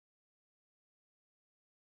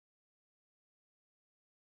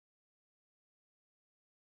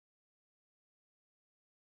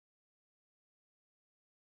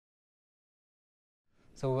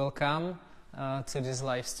So welcome to this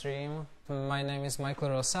live stream. My name is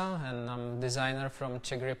Rosa and I'm a designer from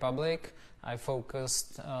Czech Republic. I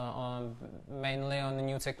focused mainly on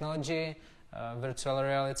new technology, virtual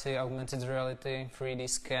reality, augmented reality, 3D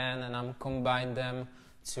scan, and I'm combined them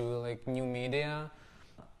to new media.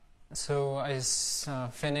 So I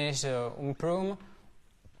finished UMPRUM,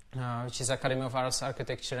 which is Academy of Arts,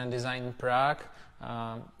 Architecture and Design in Prague.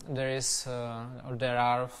 There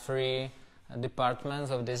are three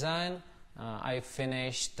departments of design. I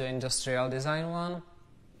finished the industrial design one.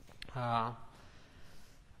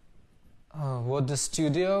 What the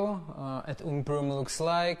studio at UMPRUM looks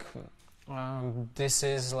like. This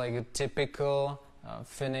is like a typical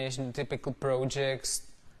finished, typical projects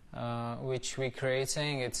which we're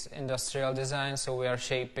creating. It's industrial design, so we are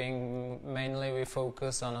shaping, mainly we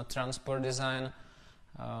focus on a transport design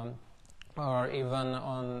or even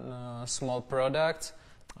on small products.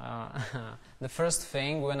 The first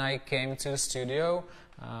thing when I came to the studio,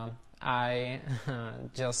 I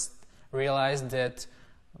just realized that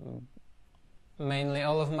mainly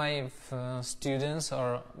all of my students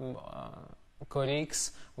or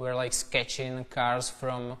colleagues were sketching cars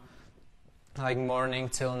from morning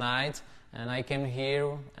till night, and I came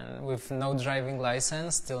here with no driving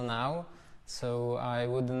license till now, so I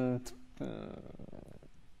wouldn't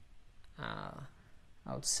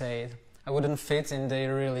I wouldn't fit in the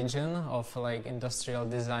religion of industrial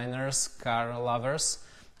designers, car lovers.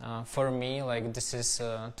 For me, this is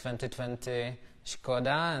 2020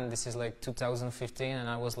 Skoda and this is 2015, and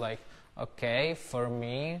I was okay, for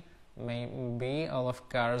me maybe all of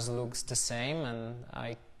cars looks the same and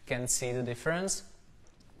I can see the difference.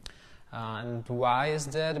 And why is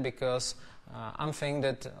that? Because I'm thinking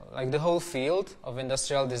that the whole field of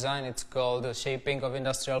industrial design, it's called the shaping of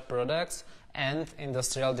industrial products and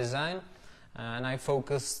industrial design, and I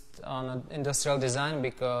focused on industrial design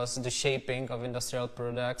because the shaping of industrial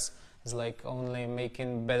products is only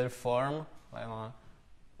making better form,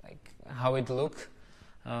 how it look,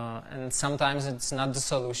 and sometimes it's not the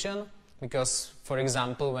solution, because for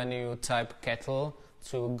example when you type kettle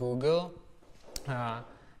to Google,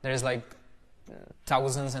 there's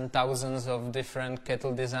thousands and thousands of different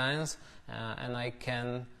kettle designs, and I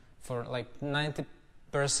can, for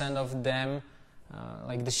 90% of them,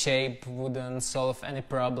 the shape wouldn't solve any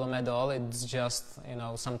problem at all. It's just,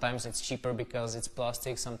 sometimes it's cheaper because it's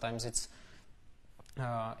plastic, sometimes it's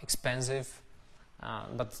expensive,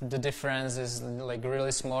 but the difference is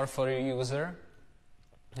really small for a user,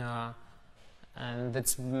 and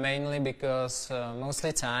it's mainly because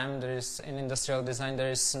mostly time there is in industrial design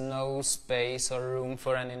there is no space or room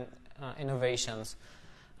for any innovations.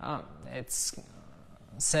 It's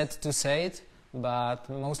sad to say it, but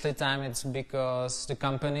mostly time it's because the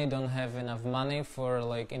company don't have enough money for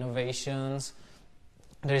innovations.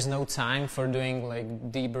 There is no time for doing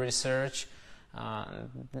deep research.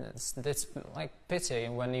 That's pity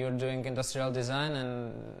when you're doing industrial design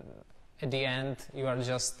and at the end you are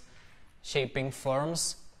just shaping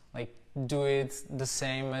forms, do it the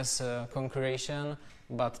same as concretion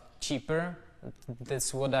but cheaper.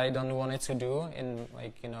 That's what I don't want it to do in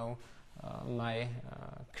my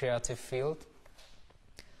creative field.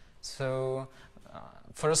 So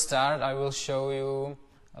for a start I will show you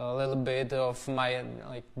a little bit of my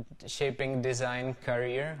shaping design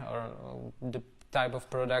career, or the type of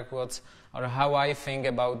product or how I think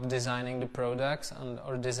about designing the products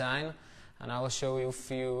or design, and I will show you a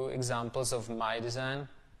few examples of my design.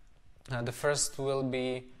 The first will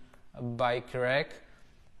be a bike rack.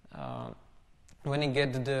 When you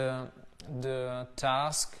get the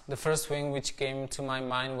task, the first thing which came to my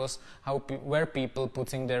mind was where people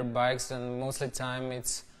putting their bikes, and mostly time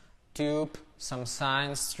it's tube, some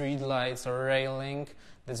signs, street lights or railing.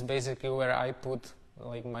 That's basically where I put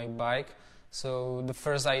my bike. So the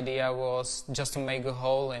first idea was just to make a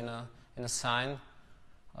hole in a sign,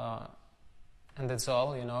 and that's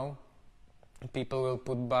all, People will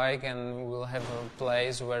put bike and will have a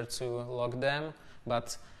place where to lock them.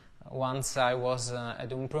 But once I was at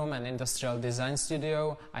UMPRUM, an industrial design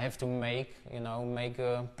studio, I have to make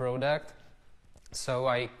a product. So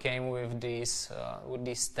I came with these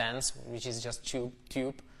stands, which is just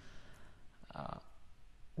tube.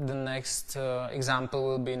 The next example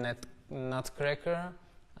will be nutcracker.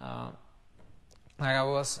 I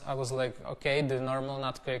was okay, the normal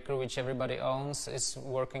nutcracker which everybody owns is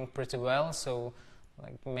working pretty well, so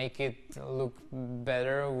make it look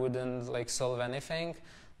better wouldn't solve anything.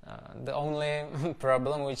 The only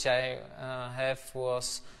problem which I have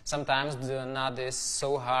was sometimes the nut is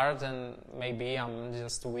so hard, and maybe I'm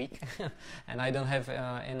just weak and I don't have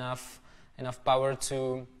enough power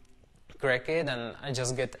to crack it, and I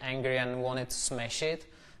just get angry and wanted to smash it.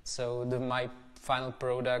 So my final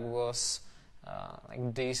product was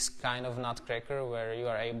like this kind of nutcracker where you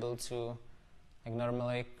are able to like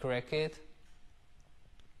normally crack it.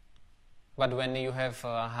 But when you have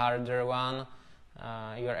a harder one,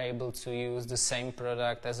 you are able to use the same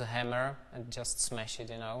product as a hammer and just smash it,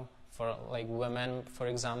 you know, for like women, for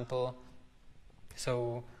example.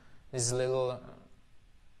 So this little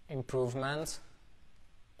improvement.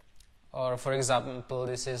 Or for example,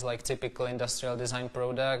 this is like typical industrial design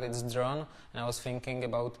product, it's drone, and I was thinking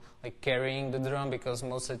about like carrying the drone because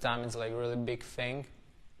most of the time it's like a really big thing.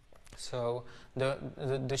 So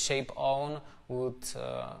the shape on would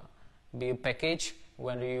be a package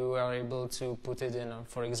when you are able to put it in a,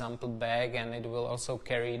 for example, bag, and it will also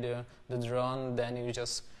carry the drone. Then you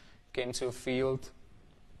just came to a field,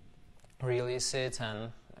 release it,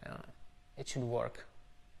 and it should work.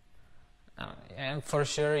 And for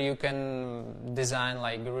sure you can design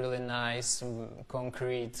like a really nice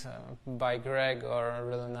concrete bike rack or a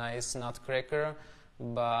really nice nutcracker,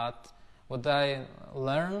 but what I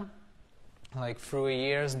learned like through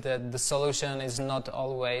years that the solution is not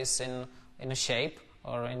always in a shape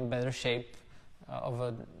or in better shape of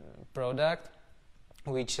a product,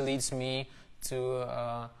 which leads me to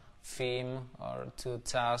a theme or to a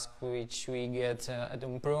task which we get at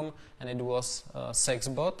Umprum, and it was sex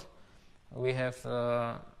bot. We have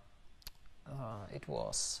it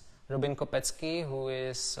was Robin Kopecky, who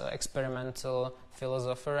is experimental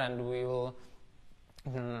philosopher, and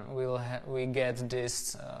we get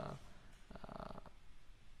this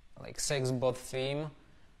like sex bot theme,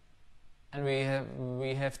 and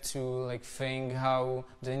we have to like think how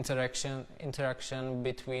the interaction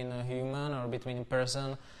between a human or between a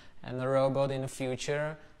person and a robot in the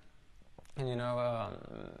future, in, you know,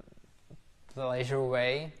 the leisure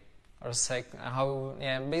way, or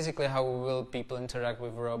basically how will people interact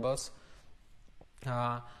with robots.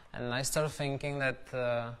 And I started thinking that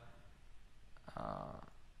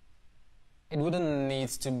it wouldn't need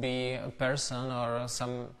to be a person or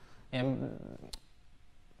some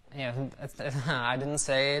I didn't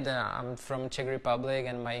say it. I'm from Czech Republic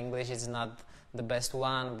and my English is not the best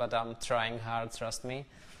one, but I'm trying hard, trust me,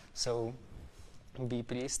 so be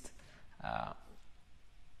pleased.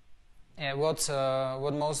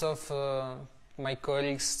 What most of my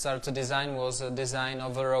colleagues started to design was a design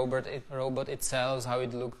of a robot itself, how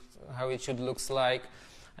it should looks like,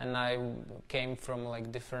 and I came from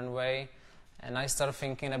like different way, and I started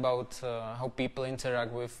thinking about how people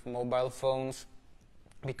interact with mobile phones,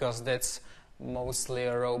 because that's mostly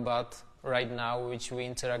a robot right now which we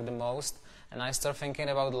interact the most. And I started thinking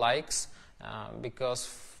about likes, because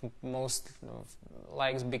most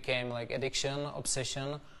likes became like addiction,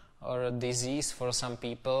 obsession, or a disease for some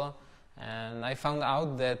people. And I found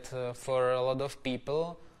out that for a lot of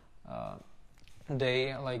people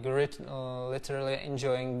they like literally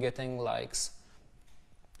enjoying getting likes.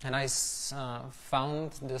 And I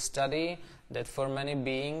found the study that for many,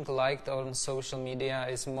 being liked on social media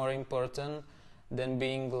is more important than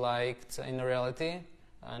being liked in reality,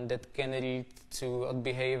 and that can lead to a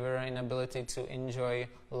behavior, inability to enjoy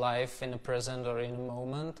life in the present or in the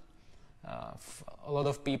moment. A lot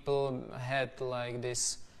of people had like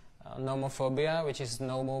this nomophobia, which is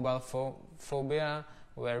no mobile phobia,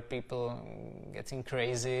 where people getting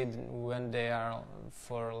crazy when they are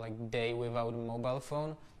for like day without a mobile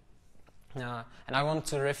phone. And I want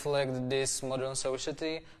to reflect this modern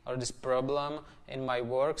society or this problem in my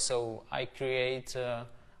work, so I create a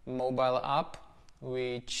mobile app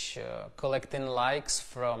which collecting likes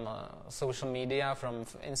from social media, from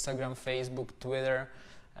Instagram, Facebook, Twitter,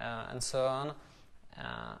 and so on,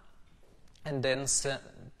 and then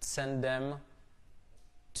send them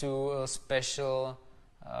to a special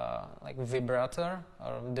like vibrator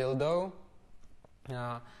or dildo,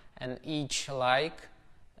 and each like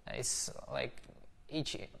is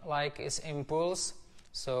impulse.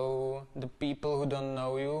 So the people who don't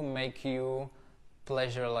know you make you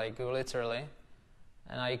pleasure, like literally.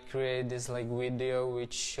 And I create this like video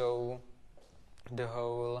which show the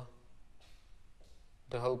whole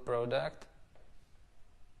product.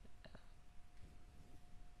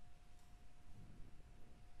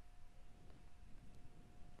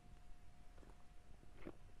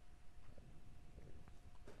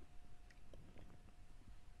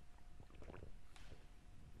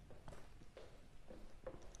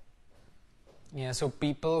 Yeah, so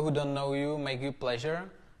people who don't know you make you pleasure,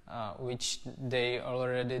 which they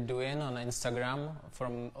already doing on Instagram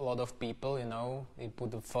from a lot of people, you know. You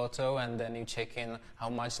put a photo and then you check in how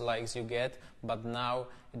much likes you get, but now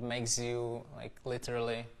it makes you like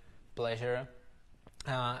literally pleasure.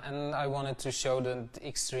 and I wanted to show the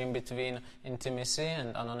extreme between intimacy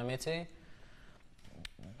and anonymity.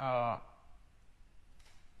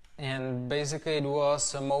 And basically it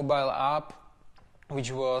was a mobile app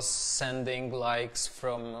which was sending likes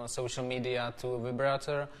from social media to a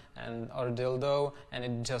vibrator or dildo, and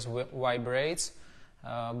it just vibrates.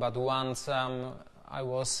 But once I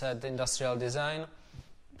was at industrial design,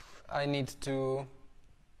 I need to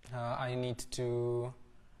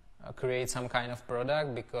create some kind of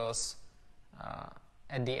product, because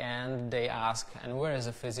at the end they ask, and where is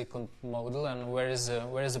a physical model and where is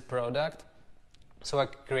a product? So I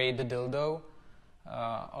create the dildo,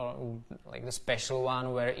 or like the special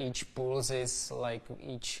one where each pulse is like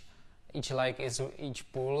each like is each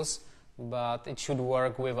pulse, but it should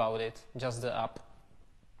work without it, just the app.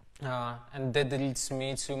 And that leads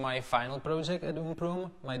me to my final project at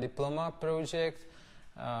Umprum, my diploma project,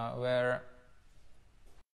 where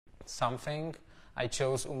I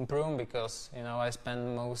chose Umprum because I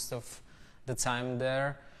spent most of the time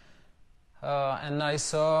there, and I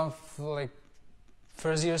saw like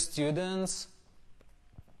first year students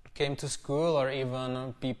came to school, or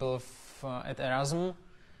even people at Erasmus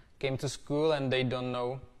came to school, and they don't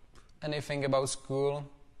know anything about school.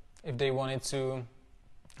 If they wanted to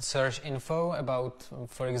search info about,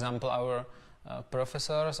 for example, our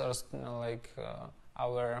professors, or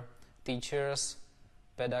our teachers,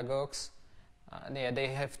 pedagogues, they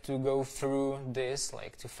have to go through this,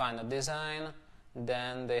 like to find a design,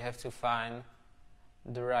 then they have to find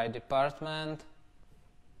the right department.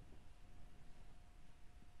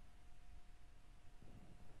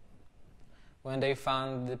 When they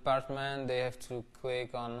found the department, they have to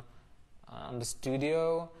click on the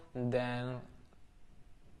studio, and then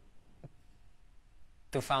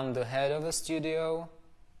to find the head of the studio,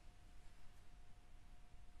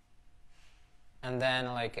 and then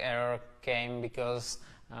like error came because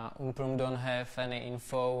Umprum don't have any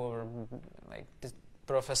info, or like the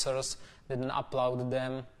professors didn't upload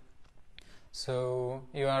them. So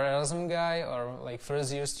you are an Erasmus guy or like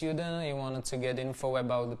first year student, you wanted to get info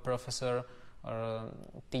about the professor or a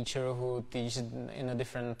teacher who teaches in a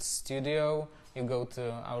different studio. You go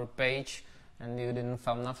to our page and you didn't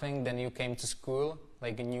find nothing. Then you came to school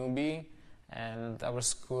like a newbie, and our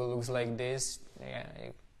school looks like this. Yeah,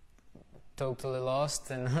 totally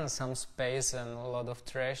lost in some space and a lot of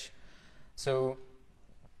trash. So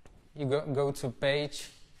you go to page,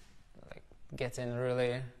 like getting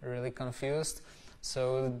really confused.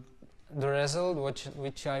 So the result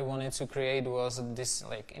which I wanted to create was this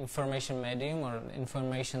like information medium or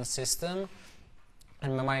information system,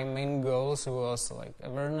 and my main goals was like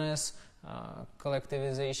awareness,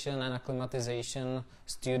 collectivization and acclimatization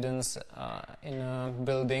students in a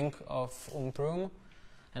building of Umprum,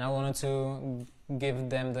 and I wanted to give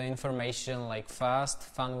them the information like fast,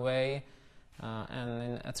 fun way, and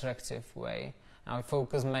in attractive way. I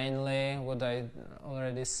focus mainly, what I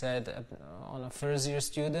already said, on a first year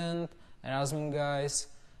student, Erasmus guys,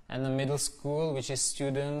 and the middle school, which is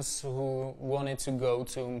students who wanted to go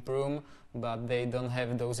to Umprum, but they don't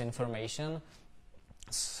have those information.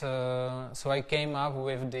 So I came up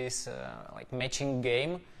with this like matching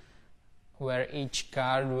game, where each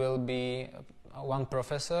card will be one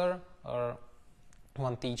professor or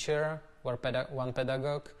one teacher or one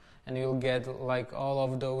pedagogue, and you'll get like all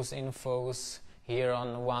of those infos here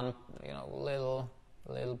on one little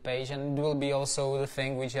page. And it will be also the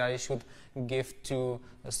thing which I should give to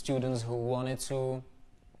students who wanted to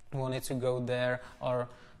go there, or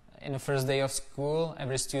in the first day of school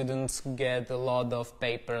every student get a lot of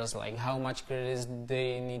papers, like how much credits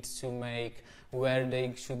they need to make, where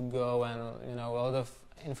they should go, and a lot of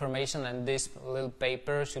information. And this little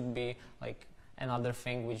paper should be like another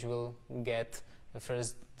thing which will get the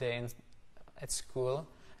first day at school.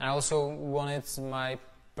 And I also wanted my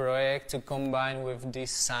project to combine with this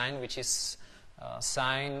sign, which is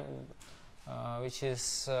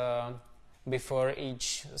before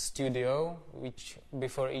each studio,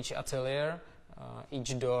 before each atelier,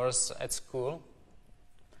 each doors at school.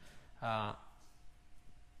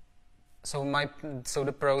 So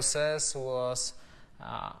the process was,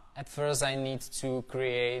 at first I need to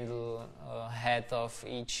create a head of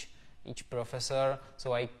each professor.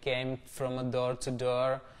 So I came from a door to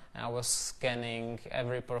door, and I was scanning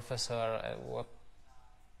every professor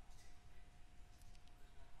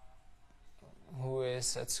who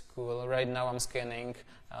is at school. Right now I'm scanning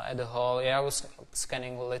at the hall. Yeah, I was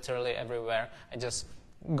scanning literally everywhere. I just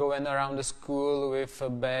going around the school with a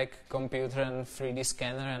bag, computer and 3D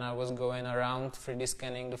scanner, and I was going around 3D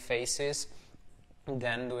scanning the faces,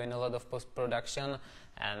 then doing a lot of post-production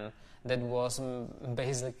and that was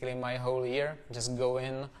basically my whole year, just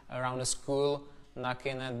going around the school,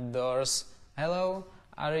 knocking at doors. Hello,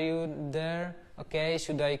 are you there? Okay,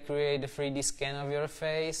 should I create a 3D scan of your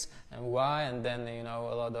face, and why? And then, you know,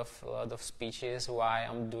 a lot of speeches why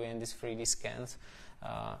I'm doing these 3D scans.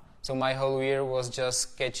 So my whole year was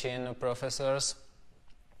just catching professors,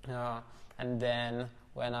 and then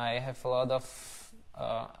when I have a lot of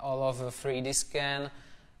all of the 3D scan,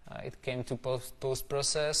 it came to post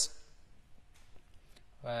process,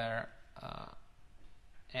 where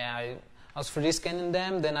I was 3D scanning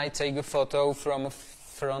them. Then I take a photo from a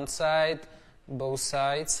front side, both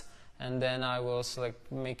sides, and then I was like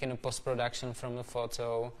making a post production from the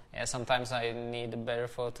photo. Sometimes I need a better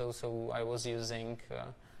photo, so I was using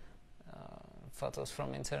photos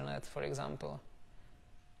from internet, for example.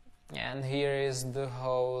 And here is the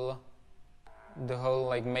whole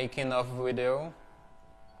like making of video,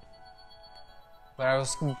 where I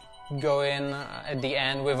was going at the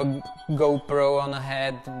end with a GoPro on the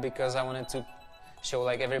head because I wanted to show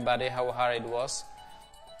like everybody how hard it was.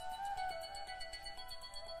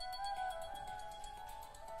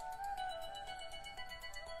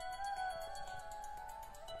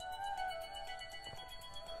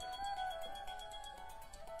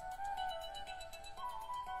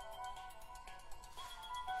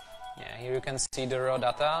 Here you can see the raw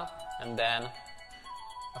data and then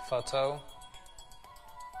a photo.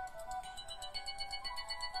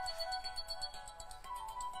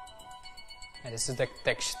 And this is the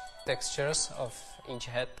textures of each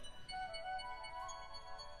head.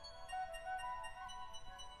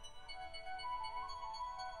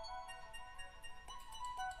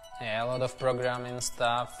 A lot of programming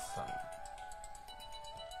stuff.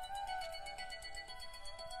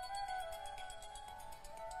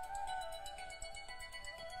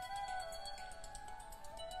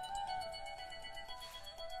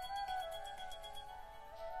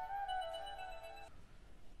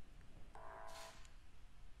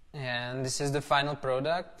 And this is the final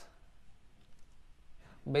product.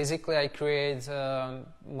 Basically, I create a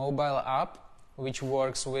mobile app which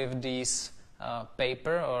works with this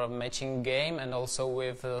paper or matching game, and also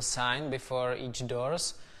with a sign before each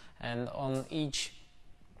doors. And on each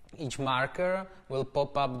marker will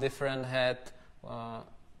pop up different head,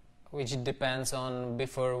 which depends on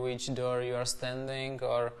before which door you are standing,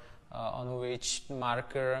 or on which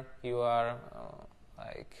marker you are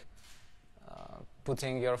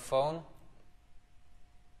putting your phone.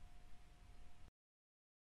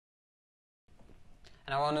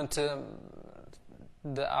 And I wanted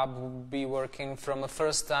the app be working from the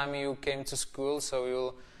first time you came to school. So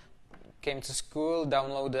you came to school,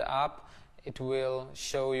 download the app, it will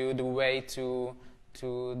show you the way to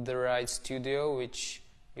the right studio, which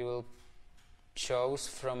you will choose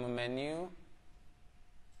from a menu.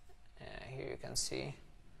 Here you can see.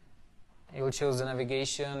 You will choose the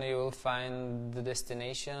navigation, you will find the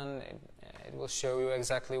destination, it will show you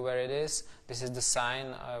exactly where it is. This is the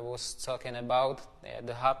sign I was talking about,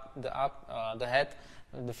 the head,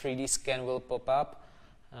 the 3D scan will pop up,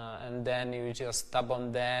 and then you just tap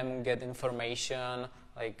on them, get information,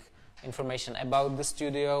 like information about the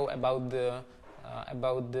studio, about the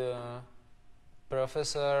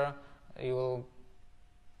professor. You will,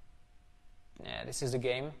 this is the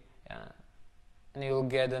game. And you will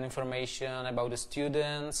get an information about the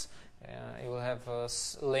students. You will have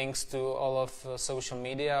links to all of social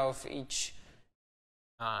media of each,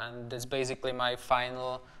 and that's basically my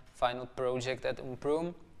final project at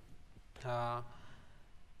Umprum.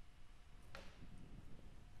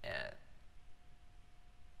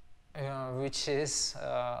 Which is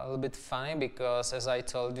a little bit funny because, as I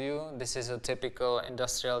told you, this is a typical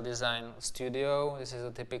industrial design studio. This is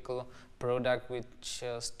a typical product which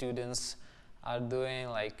students are doing,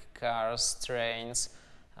 like cars, trains,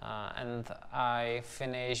 and I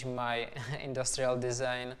finished my industrial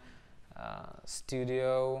design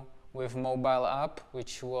studio with mobile app,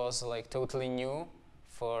 which was like totally new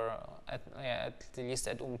for at least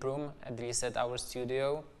at Umprum, at least at our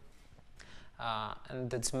studio,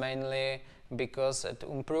 and that's mainly because at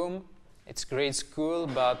Umprum it's a great school,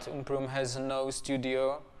 but Umprum has no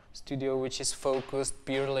studio which is focused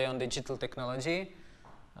purely on digital technology.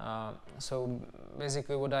 So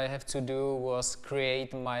basically what I have to do was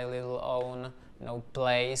create my little own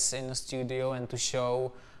place in the studio, and to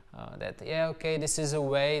show that okay, this is a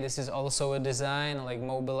way, this is also a design, like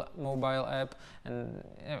mobile app. And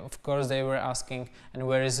of course they were asking, and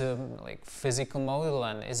where is a physical model,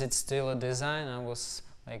 and is it still a design? I was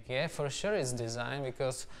like, yeah, for sure it's design,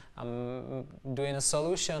 because I'm doing a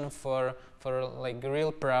solution for like a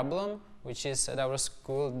real problem which is at our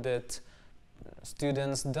school, that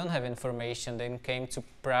students don't have information. They came to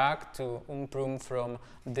Prague, to Umprum from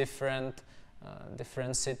different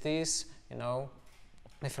cities, you know,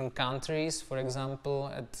 different countries, for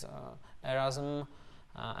example, at Erasmus,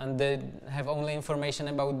 and they have only information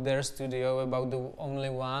about their studio, about the only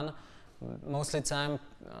one. Mostly time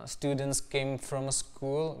students came from a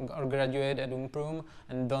school or graduate at Umprum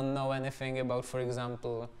and don't know anything about, for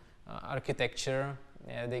example, architecture.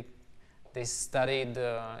 Yeah, they studied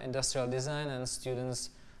industrial design, and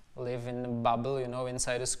students live in a bubble, you know,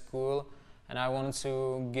 inside a school. And I want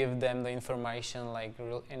to give them the information like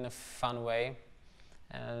in a fun way,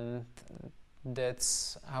 and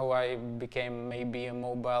that's how I became maybe a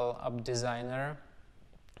mobile app designer.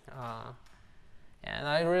 And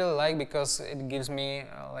I really like, because it gives me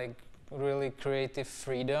like really creative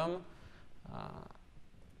freedom,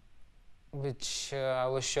 which I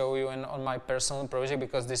will show you on my personal project,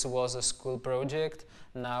 because this was a school project.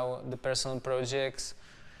 Now the personal projects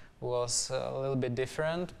was a little bit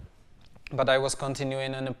different, but I was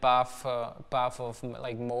continuing on a path of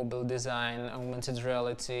like mobile design, augmented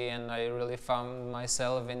reality, and I really found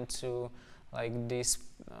myself into like this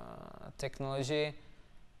technology.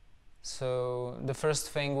 So the first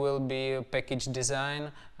thing will be a package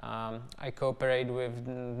design. I cooperate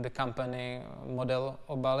with the company Model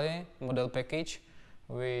Package,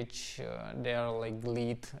 which they are like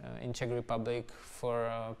lead in Czech Republic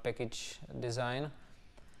for package design.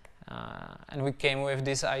 And we came with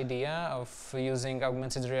this idea of using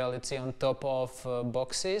augmented reality on top of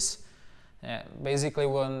boxes. Basically,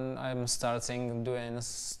 when I'm starting doing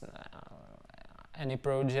any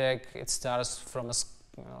project, it starts from a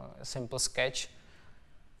simple sketch.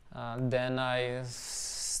 Then I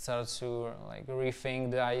start to like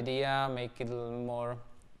rethink the idea, make it a little more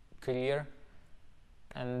clear,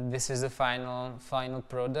 and this is the final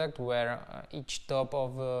product, where each top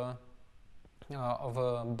of a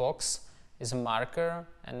box is a marker,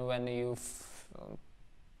 and when you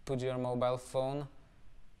put your mobile phone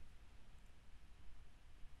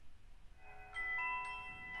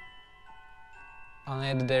on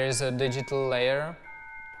it, there is a digital layer.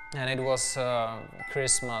 And it was a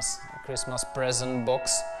Christmas present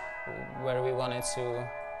box, where we wanted to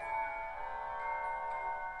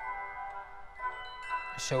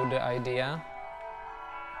show the idea.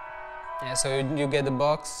 Yeah, so you get the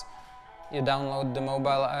box, you download the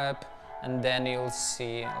mobile app, and then you'll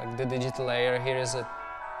see like the digital layer. Here is a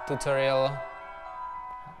tutorial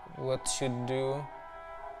what should do,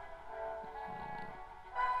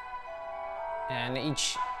 and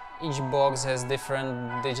each box has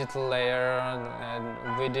different digital layer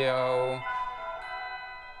and video.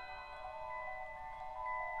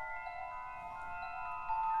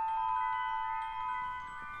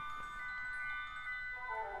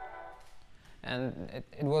 And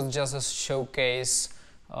it was just a showcase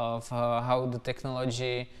of how the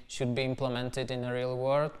technology should be implemented in the real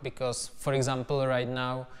world, because, for example, right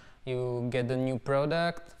now you get a new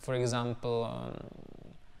product, for example,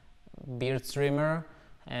 beard trimmer,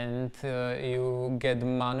 and you get the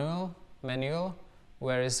manual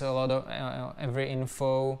where is a lot of every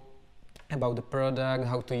info about the product,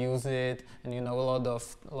 how to use it, and you know, a lot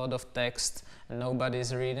of text, and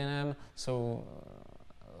nobody's reading them. So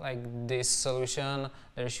like this solution,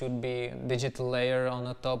 there should be digital layer on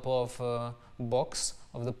the top of a box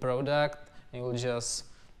of the product. You will just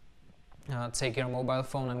take your mobile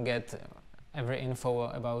phone and get every info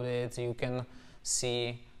about it. You can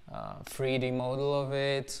see 3D model of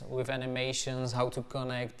it with animations, how to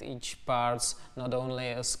connect each parts, not only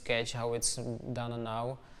a sketch how it's done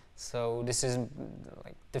now. So this is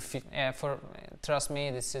like trust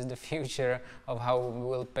me, this is the future of how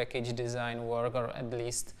will package design work, or at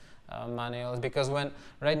least manuals. Because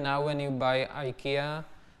right now when you buy IKEA,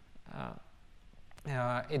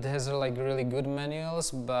 it has like really good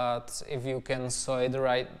manuals, but if you can saw it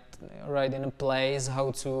right in a place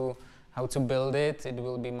how to build it, it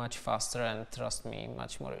will be much faster, and trust me,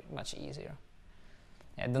 much easier.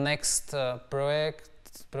 The next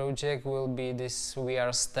project will be this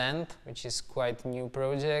VR stand, which is quite new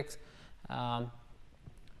project. The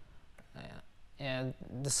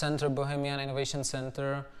Center Bohemian Innovation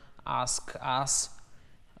Center asked us,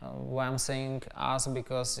 why I'm saying us,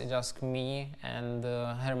 because it asked me and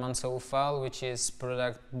Herman Soufal, which is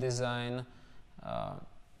product design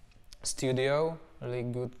studio, really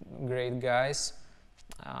great guys,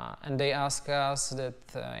 and they ask us that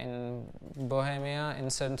in Bohemia, in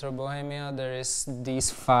Central Bohemia, there is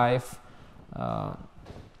these 5 how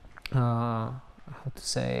to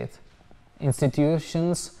say it,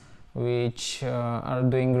 institutions which are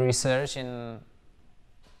doing research in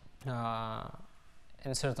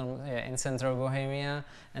in central Bohemia,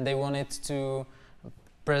 and they wanted to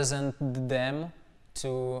present them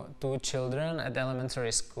to children at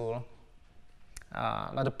elementary school.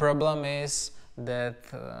 But the problem is that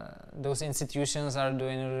those institutions are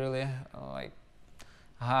doing really like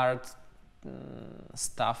hard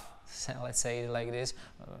stuff, let's say it like this.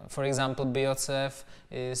 For example, BioCEF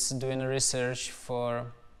is doing research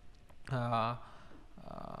for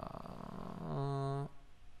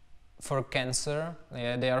cancer.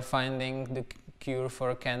 They are finding the cure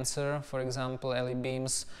for cancer. For example, LED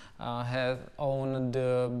beams have owned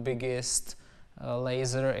the biggest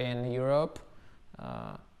laser in Europe.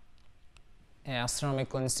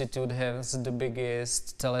 Astronomical Institute has the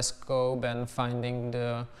biggest telescope and finding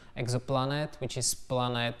the exoplanet, which is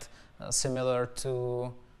planet similar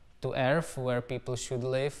to Earth, where people should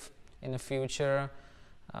live in the future.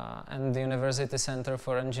 And the University Center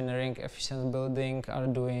for Engineering Efficient Building are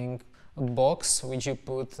doing a box which you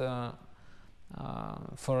put,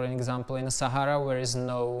 for example, in Sahara, where is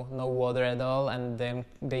no water at all, and then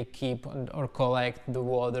they keep or collect the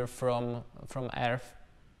water from Earth.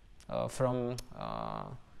 I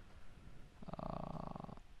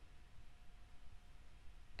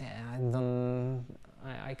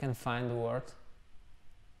can find the word.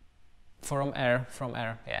 From air.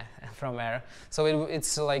 So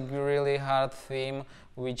it's like really hard theme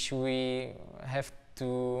which we have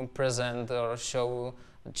to present or show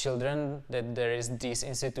children that there is this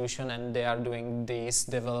institution and they are doing this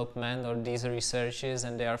development or these researches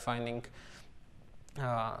and they are finding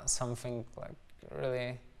something like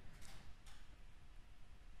really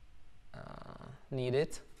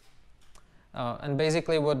needed. And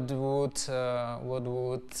basically what would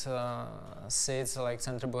SIDS like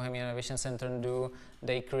Central Bohemian Innovation Center do,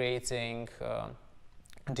 they creating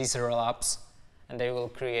these roll-ups, and they will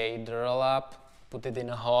create the roll-up, put it in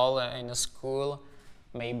a hall, in a school,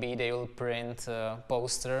 maybe they will print a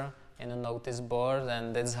poster in a notice board,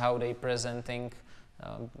 and that's how they presenting.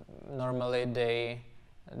 Normally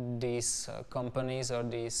these companies or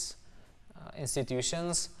these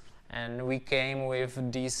institutions. And we came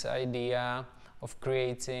with this idea of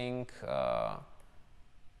creating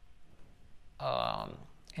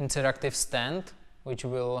interactive stand, which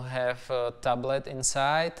will have a tablet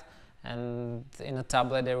inside, and in a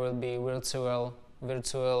tablet there will be virtual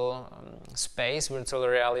space, virtual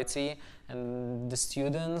reality, and the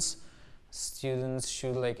students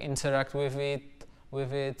should like interact with it,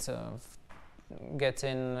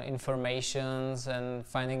 getting informations and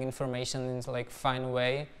finding information in like fine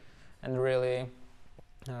way. And really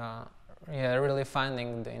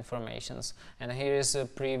finding the informations. And here is a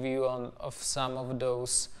preview of some of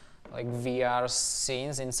those like VR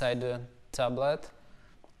scenes inside the tablet.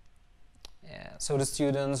 So the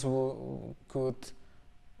students could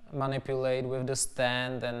manipulate with the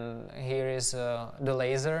stand, and here is the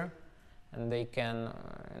laser, and they can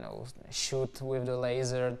shoot with the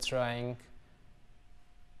laser, trying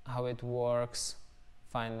how it works,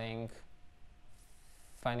 finding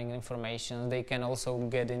information. They can also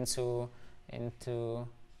get into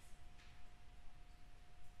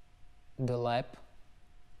the lab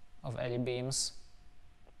of LED beams.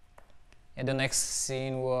 And the next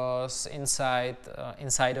scene was inside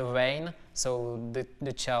a vein. So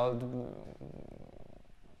the child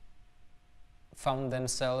found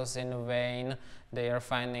themselves in a vein. They are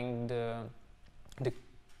finding the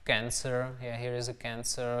cancer. Here is a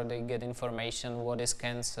cancer. They get information what is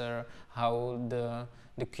cancer, how the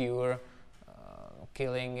cure,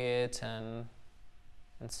 killing it, and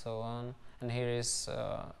so on. And here is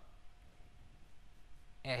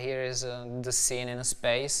the scene in a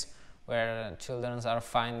space where children are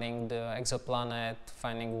finding the exoplanet,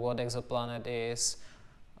 finding what exoplanet is,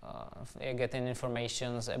 getting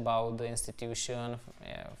information about the institution,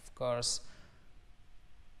 of course.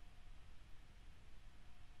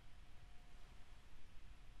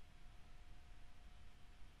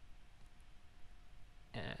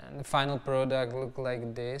 And the final product looked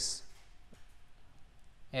like this.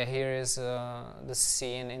 Here is the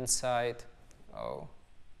scene inside.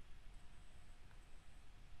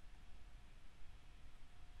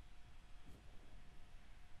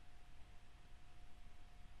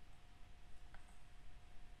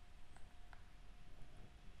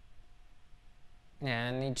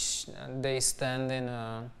 And they stand in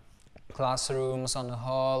classrooms on the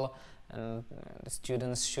hall, and the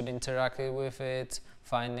students should interact with it,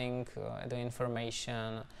 finding the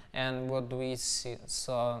information. And what we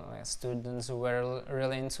saw, students who were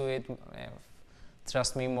really into it,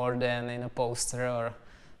 trust me, more than in a poster or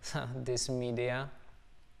this media.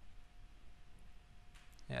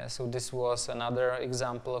 So this was another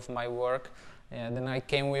example of my work. then I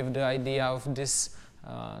came with the idea of this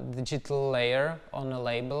digital layer on a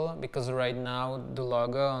label, because right now the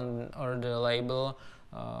logo or the label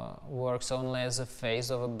works only as a face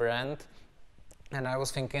of a brand, and I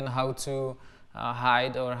was thinking how to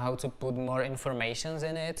hide or how to put more informations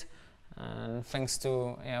in it. And thanks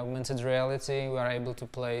to augmented reality, we are able to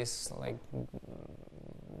place like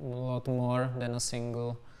a lot more than a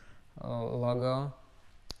single logo.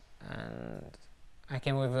 And I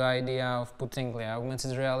came with the idea of putting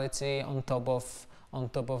augmented reality on top of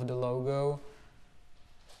the logo.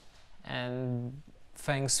 And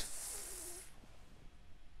thanks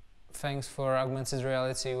for augmented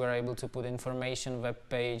reality, we're able to put information, web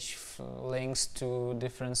page, links to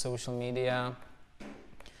different social media.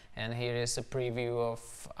 And here is a preview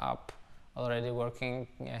of app already working.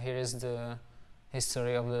 Here is the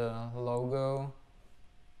history of the logo.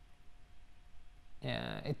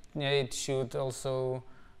 It should also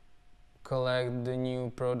collect the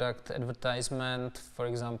new product advertisement, for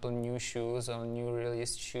example, new shoes or new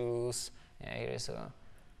released shoes. Here is a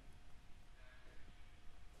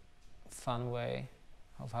fun way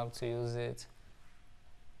of how to use it.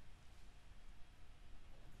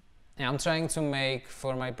 I'm trying to make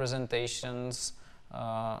for my presentations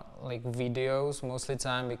like videos mostly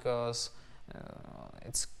time, because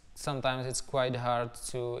sometimes it's quite hard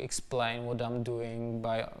to explain what I'm doing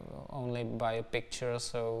only by a picture.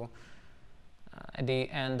 So at the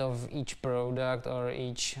end of each product or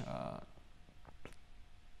each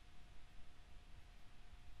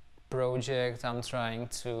project, I'm trying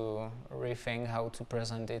to rethink how to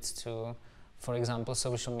present it to, for example,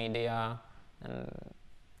 social media, and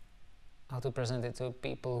how to present it to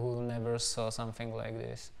people who never saw something like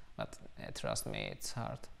this. But trust me, it's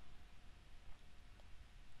hard.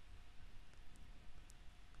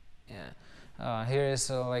 Here is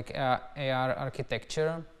like AR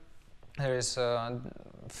architecture. There is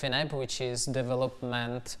FinApp, which is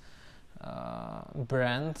development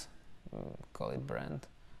brand, call it brand,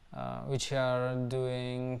 which are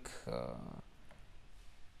doing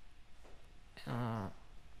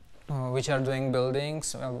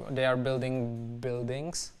buildings. They are building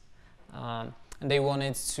buildings. They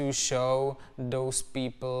wanted to show those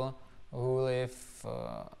people who live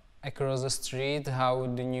across the street how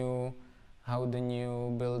the new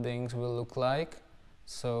buildings will look like.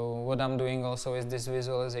 So what I'm doing also is this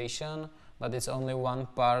visualization, but it's only one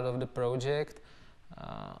part of the project,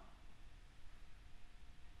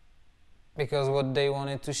 because what they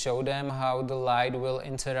wanted to show them how the light will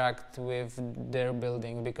interact with their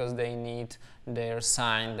building, because they need their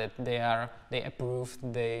sign that they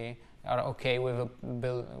approved, they are okay with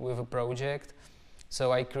a project.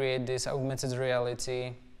 So I create this augmented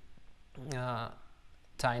reality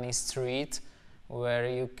tiny street where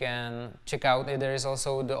you can check out. There is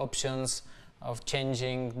also the options of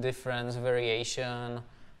changing difference, variation.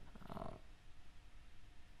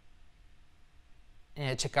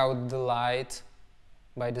 Check out the light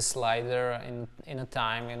by the slider in a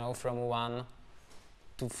time, from 1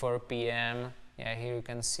 to 4 p.m. Here you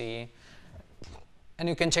can see, and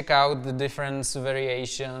you can check out the different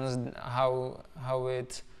variations, how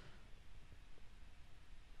it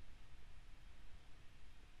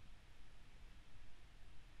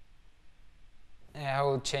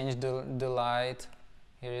how it change the light.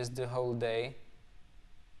 Here is the whole day.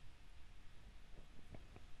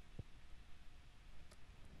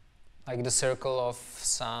 Like the circle of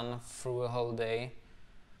sun through a whole day.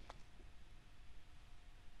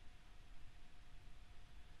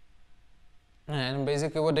 And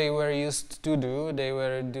basically what they were used to do, they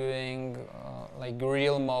were doing like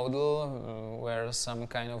real model, where some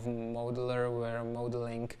kind of modeler were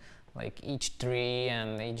modeling like each tree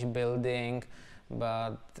and each building,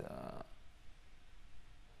 but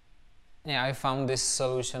I found this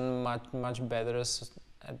solution much better. So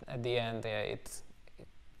at the end, it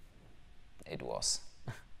was.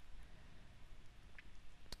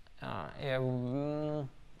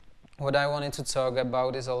 What I wanted to talk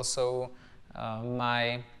about is also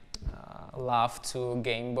my love to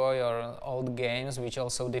Game Boy or old games, which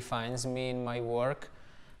also defines me in my work.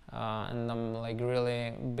 And I'm like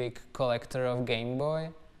really big collector of Game Boy,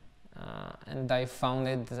 and I found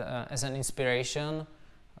it as an inspiration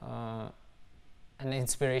in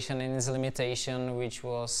its limitation, which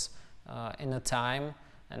was in a time.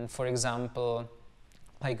 And for example,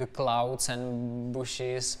 like clouds and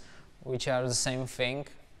bushes, which are the same thing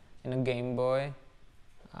in a Game Boy,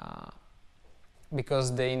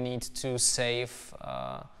 because they need to save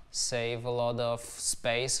a lot of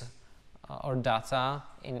space or data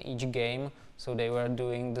in each game, so they were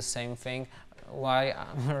doing the same thing. Why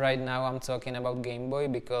right now I'm talking about Game Boy?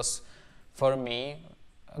 Because for me,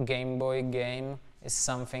 a Game Boy game is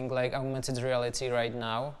something like augmented reality right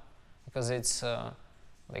now, because it's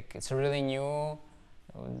it's really new.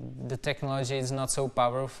 The technology is not so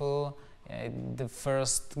powerful. The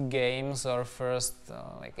first games or first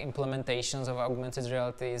implementations of augmented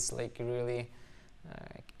reality is really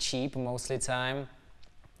cheap mostly time,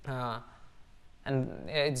 and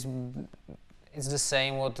it's the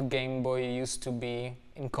same what Game Boy used to be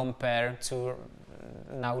in compare to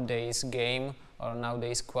nowadays game or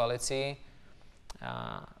nowadays quality,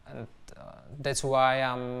 and that's why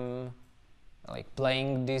I'm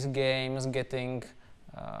playing these games, getting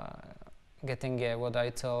what I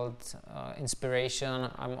told, inspiration.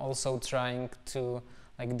 I'm also trying to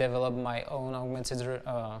develop my own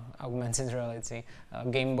augmented reality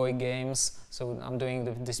Game Boy games. So I'm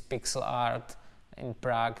doing this pixel art in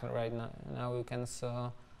Prague right now. Now you can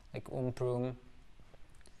saw Umprum,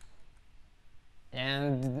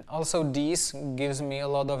 and also this gives me a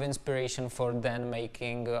lot of inspiration for then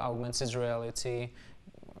making augmented reality,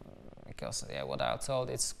 because what I told,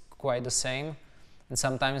 it's quite the same. And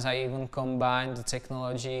sometimes I even combine the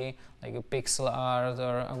technology like a pixel art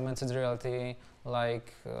or augmented reality,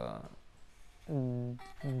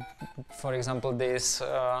 for example this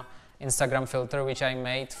Instagram filter which I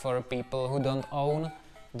made for people who don't own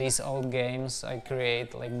these old games. I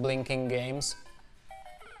create blinking games.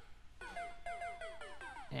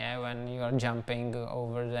 Yeah, when you are jumping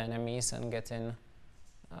over the enemies and getting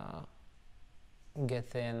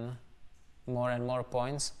more and more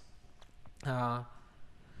points. Yeah,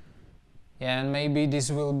 and maybe this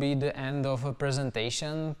will be the end of a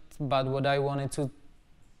presentation, but what I wanted to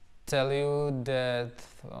tell you that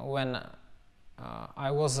when I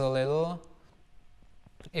was a little,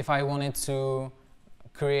 if I wanted to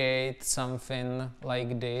create something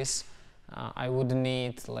like this, I would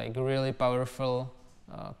need really powerful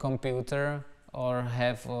computer or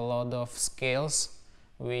have a lot of skills,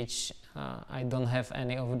 which I don't have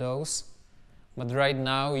any of those. But right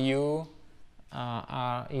now you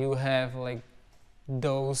have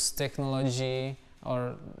those technology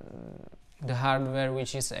or the hardware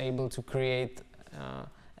which is able to create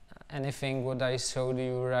anything what I showed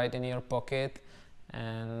you right in your pocket.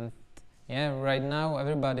 And yeah, right now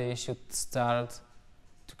everybody should start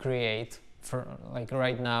to create. For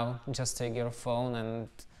right now, just take your phone and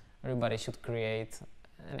everybody should create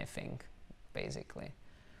anything basically.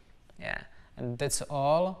 Yeah, and that's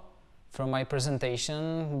all from my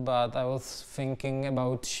presentation, but I was thinking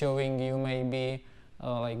about showing you maybe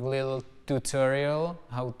little tutorial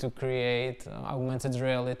how to create augmented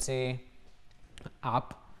reality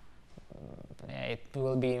app. Yeah, it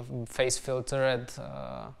will be face filter at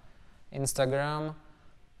Instagram,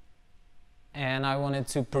 and I wanted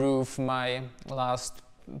to prove my last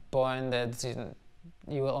point that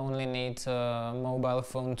you will only need a mobile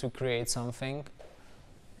phone to create something.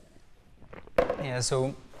 Yeah,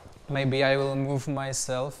 so maybe I will move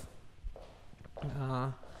myself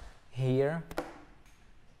here.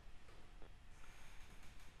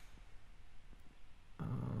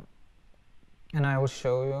 And I will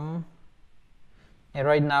show you. And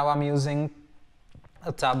right now I'm using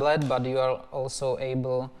a tablet, but you are also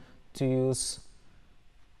able to use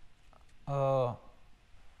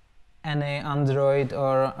any Android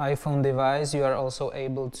or iPhone device. You are also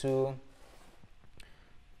able to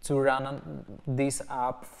run this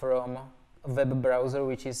app from a web browser,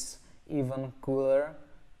 which is even cooler.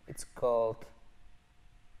 It's called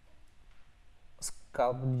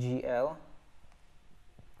SculptGL.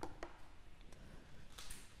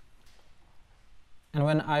 And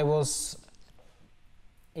when I was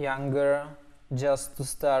younger, just to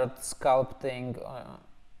start sculpting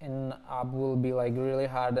in app will be really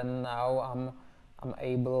hard, and now I'm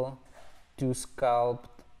able to sculpt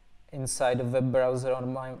inside a web browser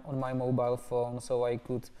on my mobile phone, so I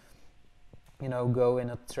could go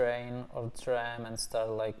in a train or tram and start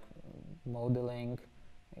modeling.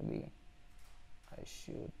 Maybe I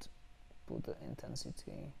should put the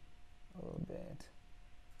intensity a little bit.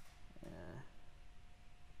 Yeah.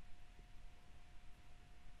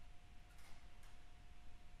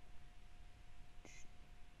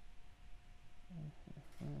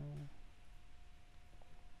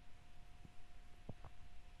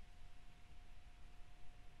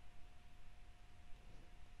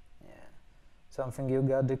 Something you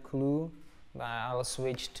got the clue, but I'll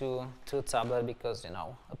switch to tablet because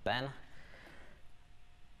a pen.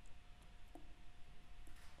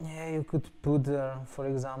 Yeah, you could put for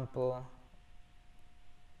example,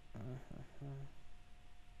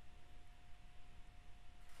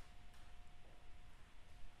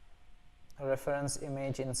 reference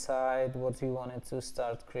image inside what you wanted to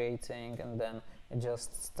start creating, and then you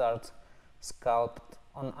just start sculpt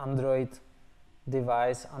on Android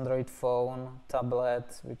device, Android phone,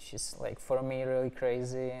 tablet, which is like for me really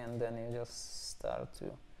crazy, and then you just start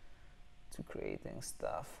to creating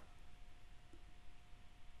stuff.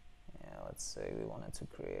 Yeah, let's say we wanted to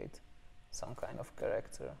create some kind of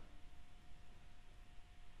character.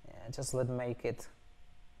 Yeah, just let's make it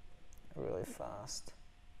really fast.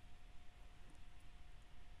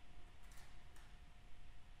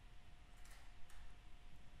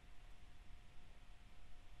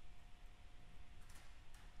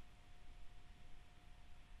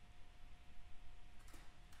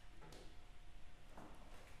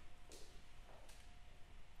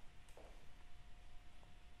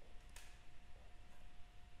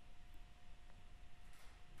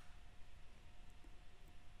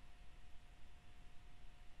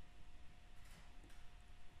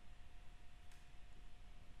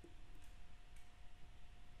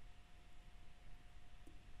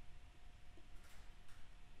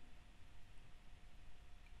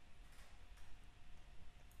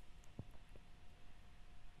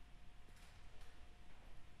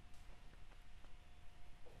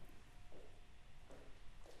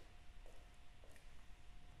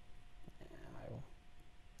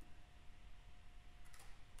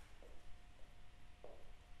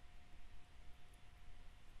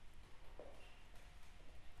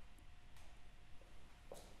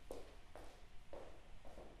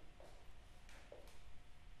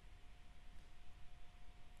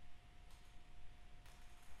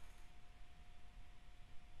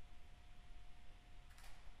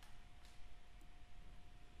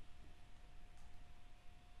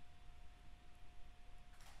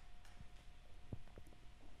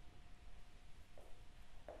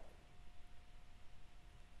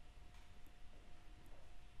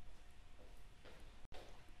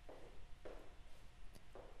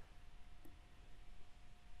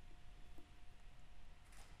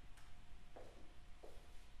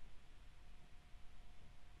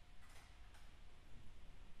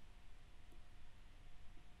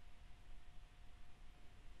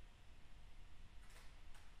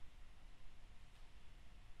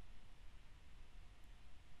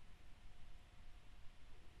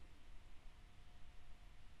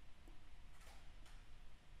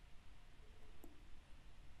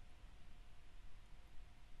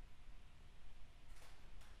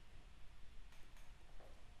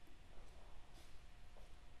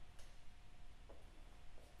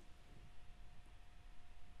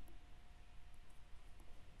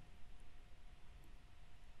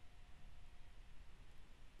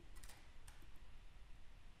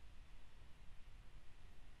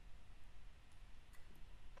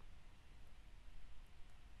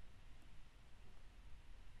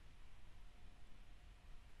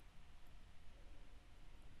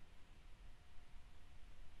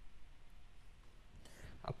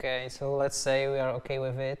 Okay, so let's say we are okay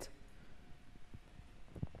with it.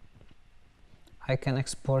 I can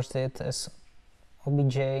export it as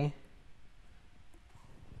obj. Okay,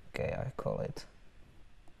 I call it.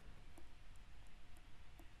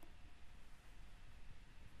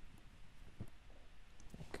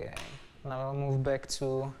 Okay, now I'll move back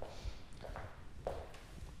to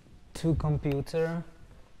computer.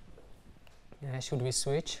 Should we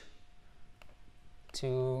switch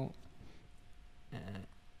to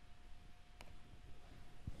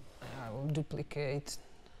I will duplicate.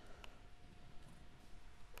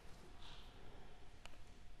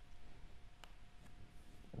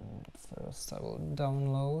 First I will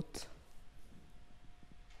download.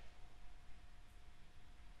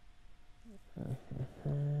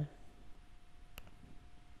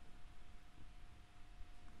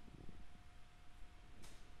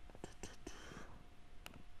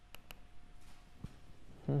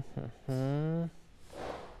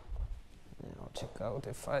 I'll check out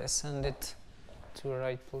if I send it to the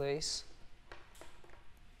right place.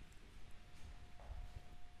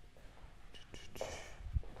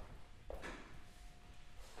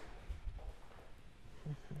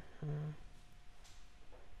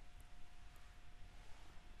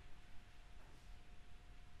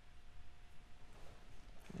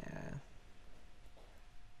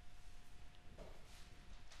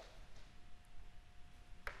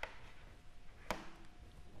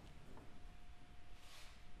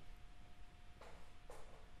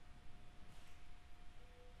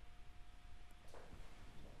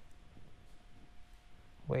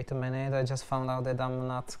 Wait a minute, I just found out that I'm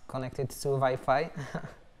not connected to Wi-Fi.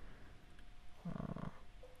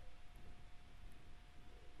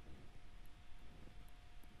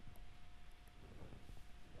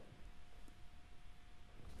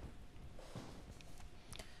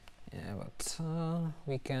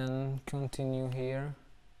 we can continue here.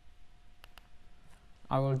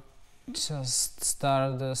 I will just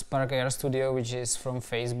start the Spark AR Studio, which is from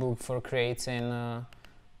Facebook for creating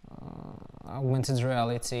augmented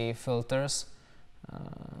reality filters,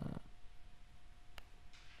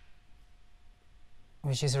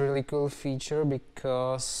 which is a really cool feature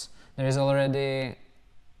because there is already,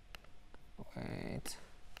 wait,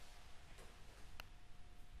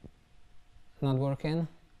 not working?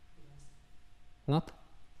 Not?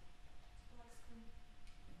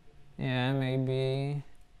 Yeah, maybe.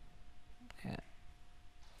 Yeah.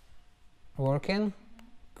 Working?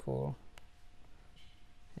 Cool.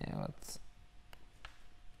 Yeah, but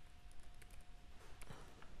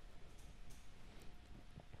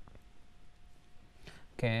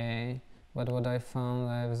okay, but what I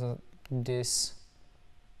found is this.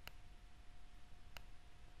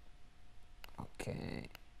 Okay,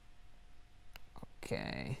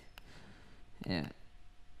 yeah,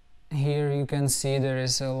 here you can see there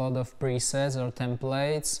is a lot of presets or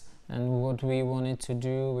templates, and what we wanted to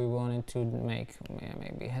do, we wanted to make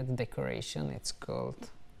maybe head decoration, it's called.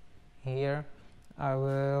 Here I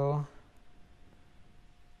will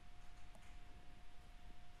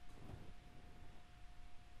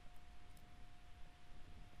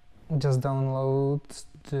just download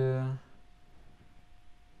the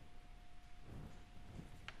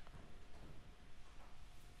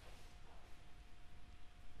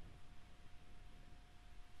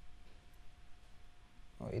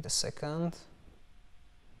wait a second.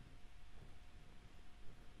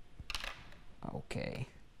 Okay,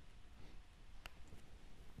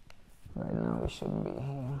 right now we should be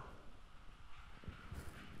here.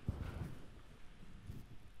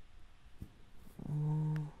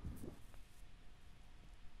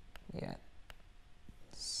 Yeah,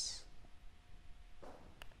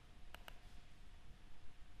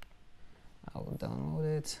 I will download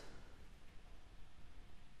it.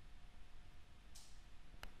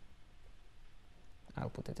 I'll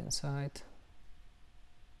put it inside.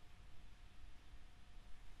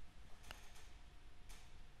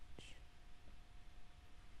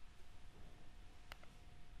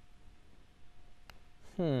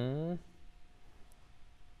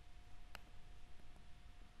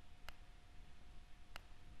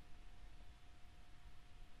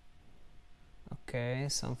 Okay,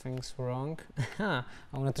 something's wrong. I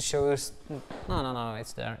wanted to show you. No,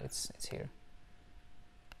 it's there. It's here.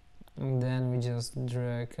 And then we just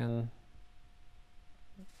drag and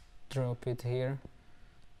drop it here.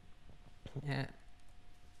 Yeah,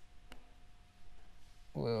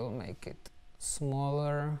 we'll make it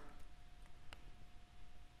smaller.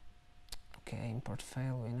 Okay, import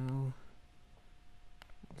file, we know.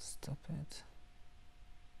 I'll stop it.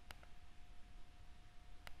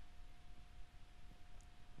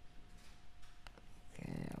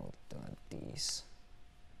 Okay, I'll do these.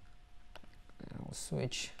 I'll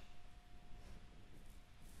switch.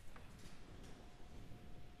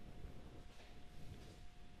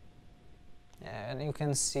 Yeah, and you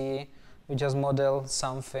can see we just model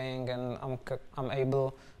something, and I'm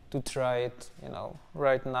able to try it, you know,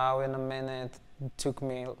 right now in a minute. It took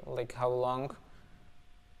me like how long?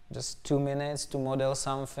 Just 2 minutes to model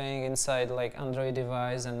something inside like Android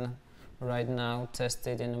device, and right now test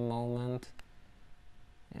it in a moment.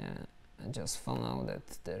 Yeah, I just found out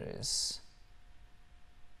that there is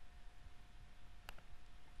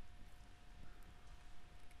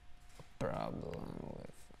a problem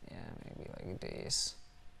with, yeah, maybe like this.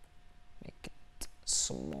 Make it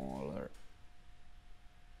smaller.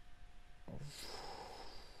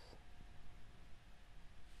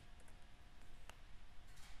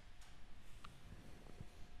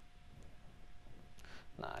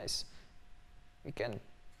 Nice. We can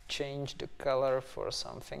change the color for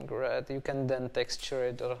something red. You can then texture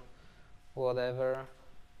it or whatever.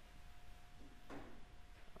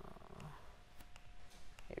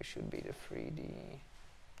 Here should be the 3D.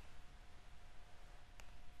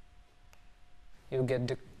 You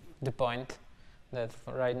get the point that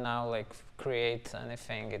right now, like, create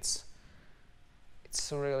anything, it's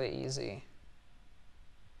really easy.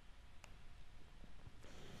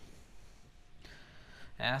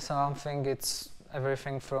 Yeah, so I think it's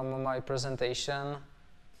everything from my presentation,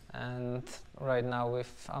 and right now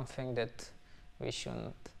with something that we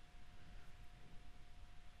shouldn't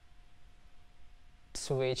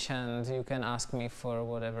switch, and you can ask me for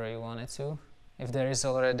whatever you wanted to. If there is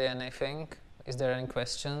already anything, is there any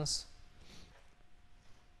questions?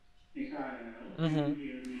 Mikhail, can you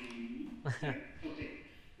hear me? Yeah, okay.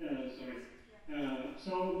 Sorry.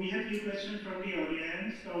 So we have few questions from the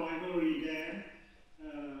audience, so I will read them.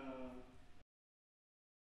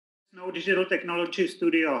 No Digital Technology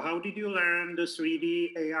Studio, how did you learn the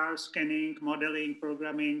 3D AR scanning, modeling,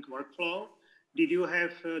 programming workflow? Did you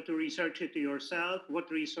have to research it yourself?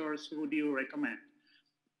 What resource would you recommend?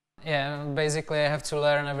 Yeah, basically I have to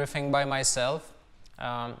learn everything by myself.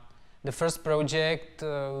 The first project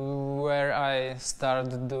where I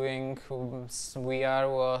started doing VR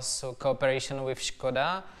was a cooperation with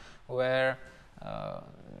Skoda, where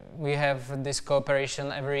we have this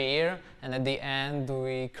cooperation every year, and at the end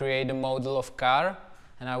we create a model of car.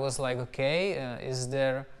 And I was like, okay, is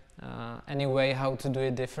there any way how to do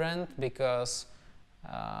it different? Because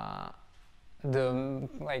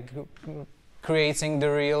creating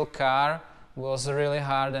the real car was really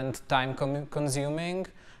hard and time consuming,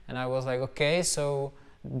 and I was like, okay, so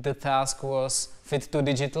the task was fit to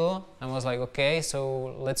digital. I was like, okay,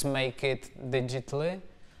 so let's make it digitally.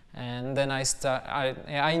 And then I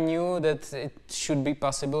knew that it should be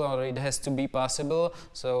possible, or it has to be possible.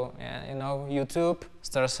 So you know, YouTube,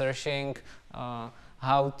 start searching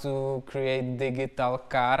how to create digital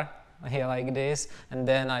car, yeah, like this. And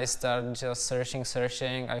then I started just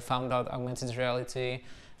searching. I found out augmented reality,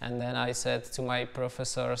 and then I said to my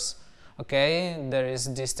professors, okay, there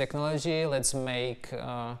is this technology, let's make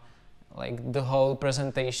like the whole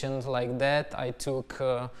presentation like that. I took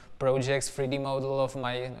projects, 3D model of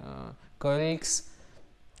my colleagues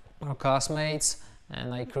or classmates,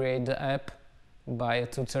 and I create the app by a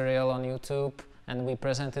tutorial on YouTube, and we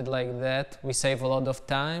present it like that. We save a lot of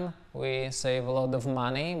time, we save a lot of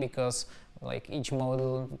money, because like each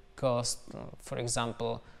model costs, for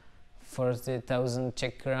example, 40,000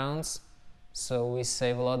 Czech crowns, so we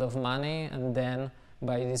save a lot of money, and then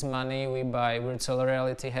by this money we buy virtual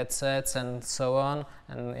reality headsets and so on.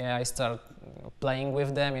 And yeah, I start playing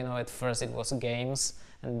with them. You know, at first it was games,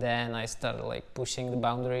 and then I started like pushing the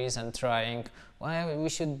boundaries and trying, well, we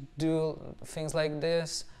should do things like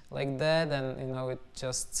this, like that, and you know, it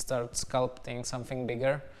just starts sculpting something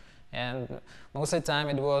bigger. And most of the time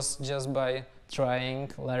it was just by trying,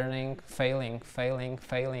 learning, failing.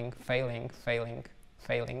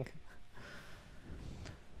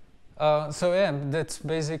 So yeah, that's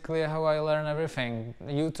basically how I learn everything.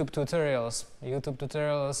 YouTube tutorials.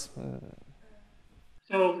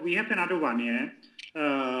 So we have another one here.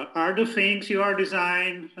 Are the things you are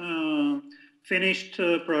design finished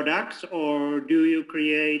products, or do you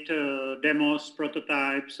create demos,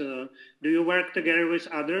 prototypes? Do you work together with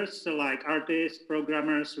others, like artists,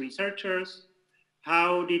 programmers, researchers?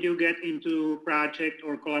 How did you get into project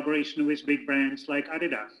or collaboration with big brands like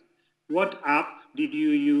Adidas? What app did you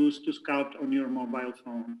use to sculpt on your mobile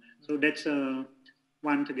phone? So that's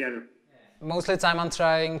one together. Most of the time I'm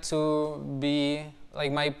trying to be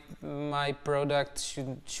like my product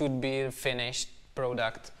should be a finished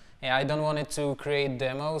product. Yeah, I don't want it to create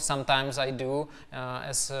demos. Sometimes I do,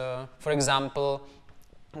 for example,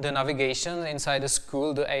 the navigation inside the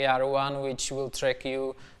school, the AR one, which will track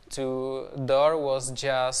you to door, was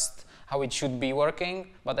just how it should be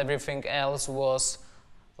working, but everything else was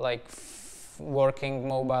like working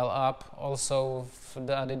mobile app. Also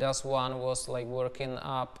the Adidas one was like working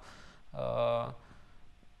up. Yeah,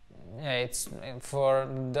 it's for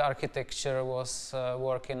the architecture was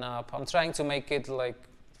working up. I'm trying to make it like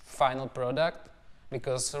final product,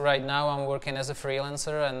 because right now I'm working as a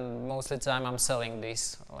freelancer, and most of the time I'm selling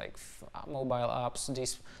these like mobile apps.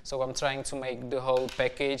 So I'm trying to make the whole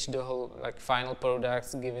package, the whole like final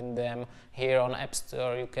products, giving them here on App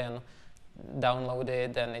Store. You can download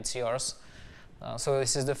it and it's yours. So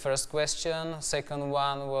this is the first question. Second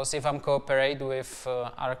one was if I'm cooperate with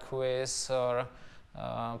archivists or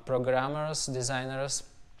programmers, designers.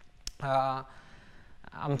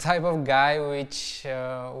 I'm type of guy which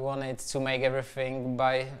wanted to make everything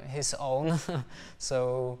by his own.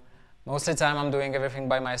 So most of the time I'm doing everything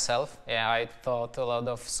by myself. Yeah, I taught a lot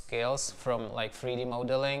of skills from like 3D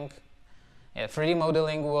modeling. Yeah, 3D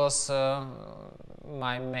modeling was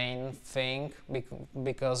my main thing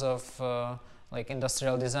because of like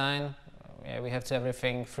industrial design. Yeah, we have to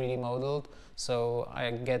everything 3D modeled. So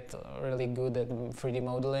I get really good at 3D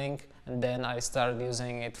modeling, and then I started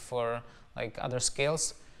using it for like other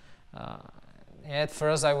skills. Yeah, at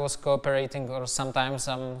first I was cooperating, or sometimes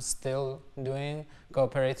I'm still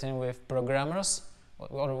cooperating with programmers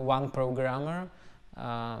or one programmer.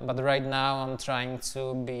 But right now I'm trying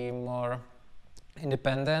to be more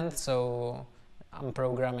independent, so I'm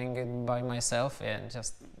programming it by myself, yeah,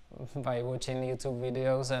 just by watching YouTube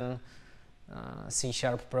videos and C#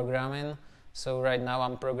 programming. So right now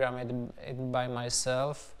I'm programming it by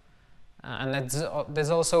myself, and that's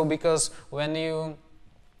also because when you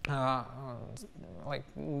like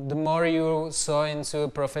the more you saw into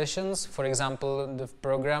professions, for example, the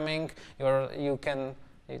programming, you can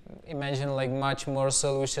imagine like much more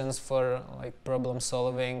solutions for like problem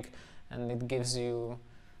solving, and it gives you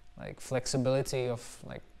like flexibility of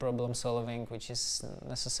like problem solving, which is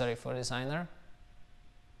necessary for a designer.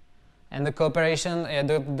 And the cooperation,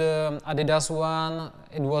 the Adidas one,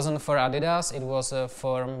 it wasn't for Adidas, it was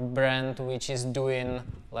for a brand which is doing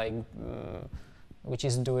like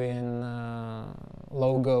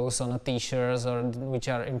logos on t-shirts, or which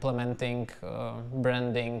are implementing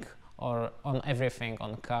branding or on everything,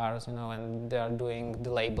 on cars, you know, and they are doing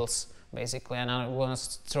the labels basically. And I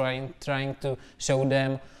was trying to show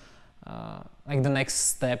them like the next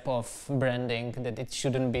step of branding, that it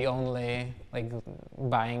shouldn't be only like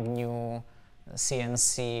buying new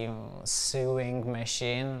CNC sewing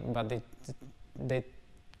machine, but they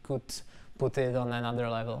could put it on another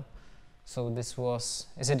level. So this was,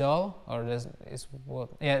 is it all, or this is what?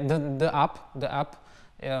 Yeah, the app,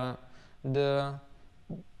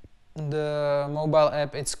 the mobile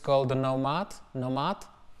app. It's called the Nomad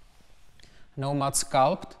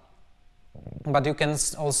Sculpt, but you can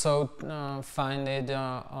also find it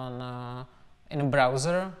on in a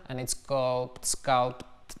browser, and it's called Sculpt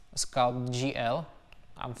GL.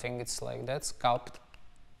 I think it's like that, Sculpt.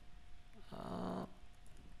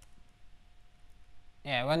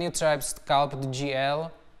 Yeah, when you type Sculpt GL,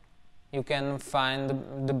 you can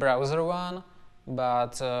find the browser one,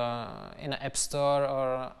 but in an App Store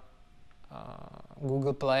or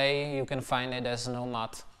Google Play, you can find it as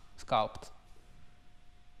Nomad Sculpt.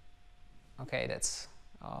 Okay, that's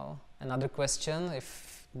all. Another question,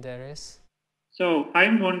 if there is? So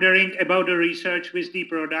I'm wondering about the research with the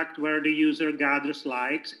product where the user gathers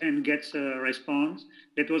likes and gets a response.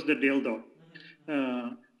 That was the dildo.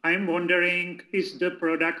 I'm wondering, is the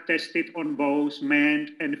product tested on both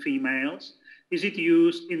men and females? Is it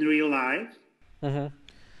used in real life?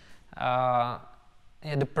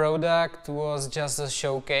 Yeah, the product was just a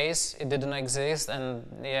showcase. It didn't exist, and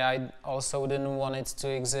yeah, I also didn't want it to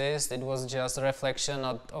exist. It was just a reflection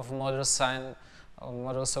of modern science, of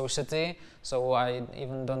modern society. So I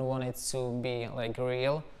even don't want it to be like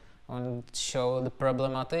real. I want to show the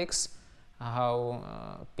problematics, how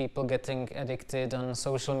people getting addicted on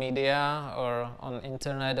social media or on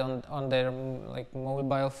internet, on their like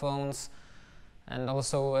mobile phones. And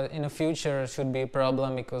also in the future should be a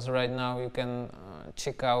problem, because right now you can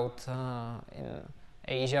check out in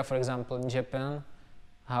Asia, for example, in Japan,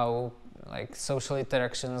 how like social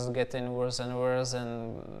interactions getting worse and worse,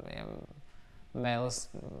 and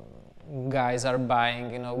guys are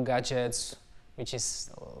buying, you know, gadgets which is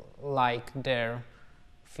like their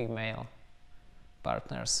female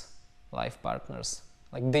partners, life partners,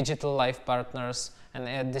 like digital life partners.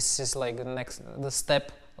 And this is like the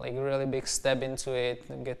step, like really big step into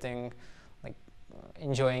it, getting like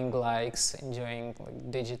enjoying likes, enjoying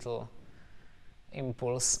like digital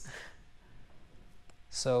impulse.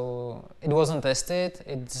 So it wasn't tested,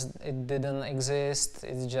 it didn't exist,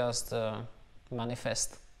 it's just a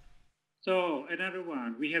manifest. So another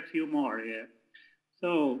one, we have few more here.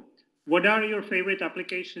 So what are your favorite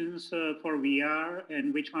applications for VR,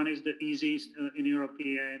 and which one is the easiest in your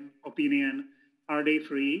opinion? Are they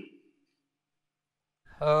free?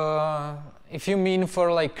 If you mean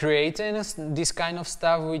for like creating this kind of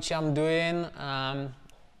stuff which I'm doing,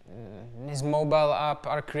 this mobile app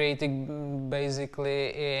are created basically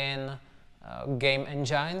in game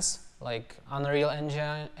engines like Unreal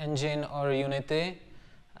Engine or Unity.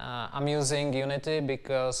 I'm using Unity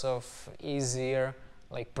because of easier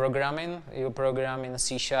like programming. You program in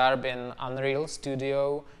C# in Unreal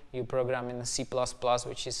Studio, you program in C++,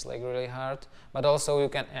 which is like really hard, but also you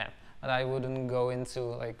can, but I wouldn't go into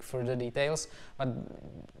like further details. But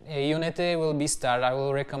Unity will be start. I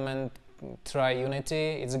will recommend try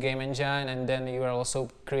Unity. It's a game engine, and then you are also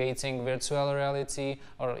creating virtual reality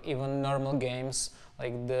or even normal games.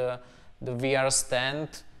 Like the VR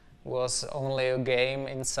stand was only a game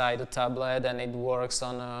inside a tablet, and it works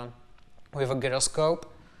on with a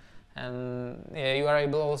gyroscope. And yeah, you are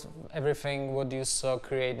able everything what you saw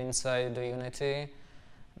create inside the Unity.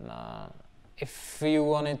 If you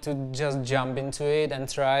wanted to just jump into it and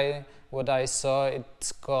try what I saw,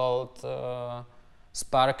 it's called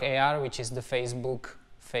Spark AR, which is the Facebook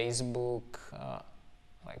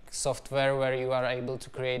like software where you are able to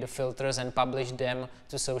create the filters and publish them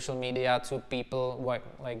to social media to people,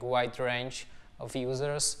 like wide range of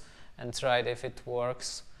users, and try it if it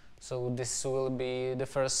works. So this will be the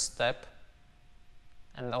first step.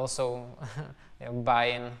 And also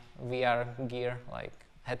buying VR gear like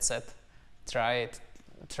headset, try it,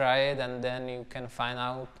 try it, and then you can find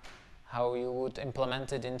out how you would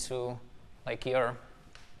implement it into like your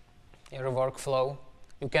workflow.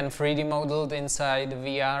 You can 3D model it inside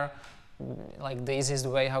VR, like the easiest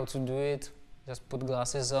way how to do it. Just put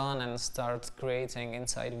glasses on and start creating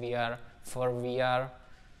inside VR for VR,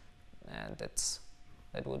 and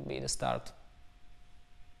that would be the start.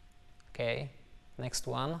 Okay, next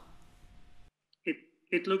one.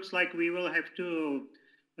 It looks like we will have to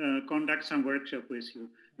conduct some workshop with you,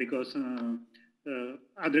 because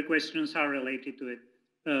other questions are related to it.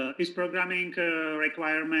 Is programming a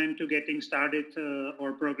requirement to getting started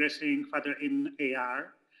or progressing further in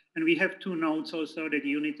AR? And we have two notes also, that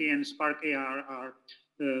Unity and Spark AR are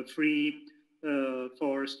free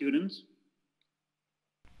for students.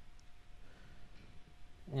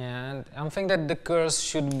 Yeah, and I think that the course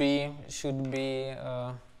should be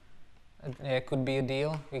it could be a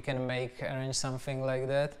deal. We can arrange something like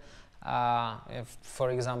that. If,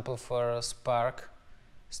 for example, for Spark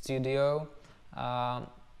Studio.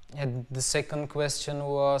 And the second question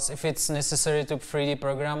was if it's necessary to 3D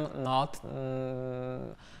program. Not.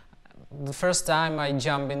 The first time I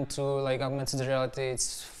jumped into like augmented reality,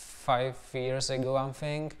 it's 5 years ago, I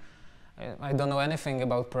think. I don't know anything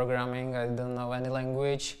about programming. I don't know any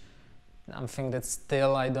language. I think that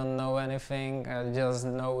still I don't know anything. I just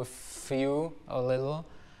know a little,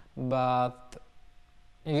 but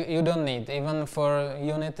you don't need. Even for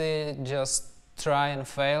Unity, just try and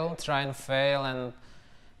fail, and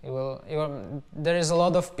there is a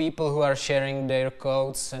lot of people who are sharing their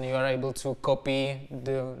codes, and you are able to copy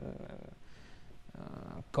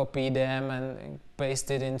them and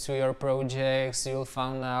paste it into your projects. You'll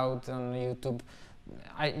find out on YouTube.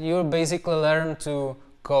 You'll basically learn to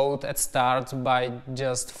code at start by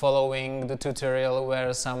just following the tutorial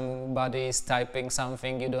where somebody is typing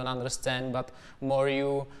something you don't understand, but more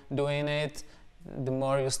you doing it, the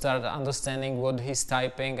more you start understanding what he's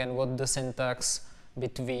typing and what the syntax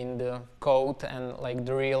between the code and like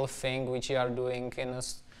the real thing which you are doing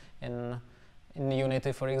in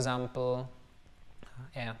Unity, for example.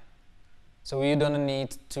 Yeah, so you don't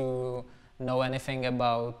need to know anything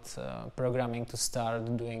about programming to start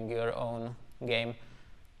doing your own game.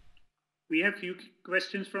 We have few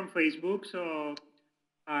questions from Facebook, so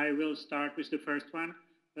I will start with the first one.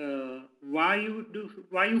 Why you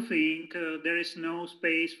think there is no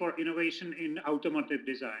space for innovation in automotive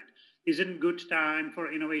design? Isn't good time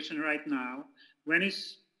for innovation right now? When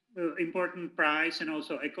is important price and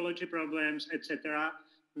also ecology problems, etc.?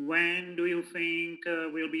 When do you think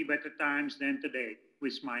will be better times than today?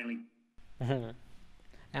 With smiling.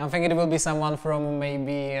 I think it will be someone from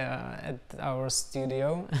maybe at our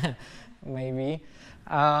studio, maybe.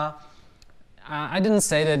 I didn't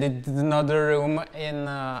say that it's not a room in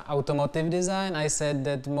automotive design. I said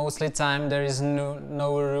that mostly time there is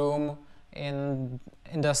no room in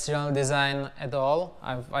industrial design at all.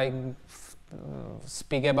 I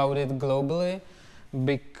speak about it globally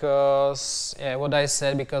because, yeah, what I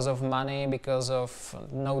said, because of money, because of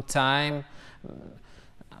no time.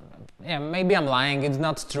 Yeah, maybe I'm lying, it's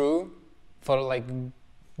not true for like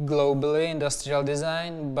globally industrial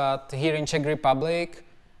design, but here in Czech Republic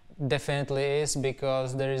definitely is,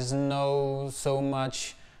 because there is no so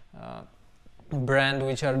much brand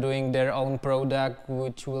which are doing their own product,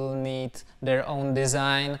 which will need their own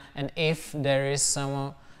design, and if there is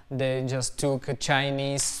some, they just took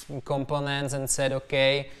Chinese components and said,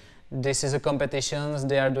 okay, this is a competition,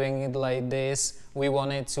 they are doing it like this, we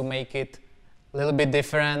wanted to make it a little bit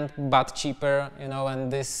different but cheaper, you know, and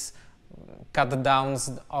this cut down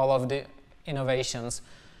all of the innovations.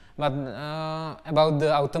 But about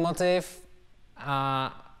the automotive,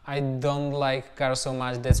 I don't like cars so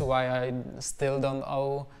much. That's why I still don't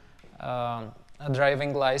own a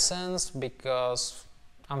driving license, because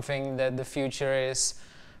I'm thinking that the future is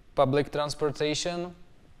public transportation.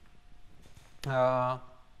 And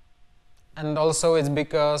also it's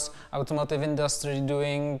because automotive industry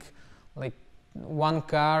doing like one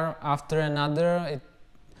car after another.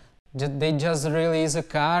 They just release a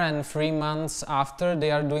car and 3 months after they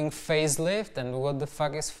are doing facelift, and what the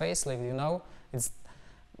fuck is facelift, you know? It's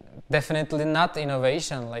definitely not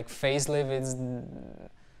innovation. Like facelift is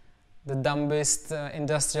the dumbest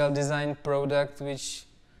industrial design product which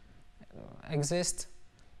exists.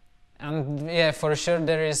 And yeah, for sure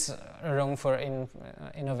there is room for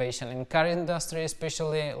innovation. In car industry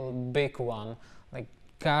especially, a big one. Like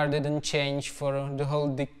car didn't change for the whole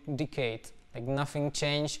decade. Like nothing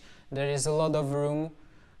changed. There is a lot of room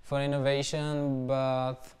for innovation,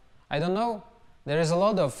 but I don't know. There is a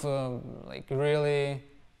lot of like really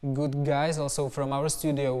good guys also from our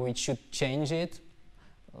studio which should change it,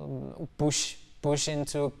 push push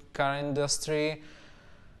into car industry.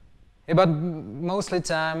 But mostly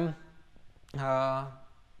time the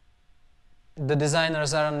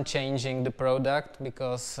designers aren't changing the product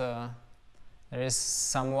because there is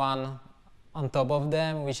someone on top of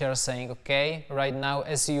them which are saying, okay, right now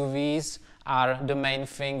SUVs are the main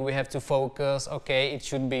thing we have to focus, okay, it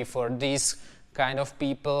should be for these kind of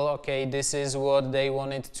people, okay, this is what they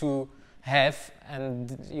wanted to have,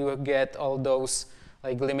 and you get all those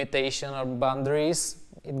like limitation or boundaries.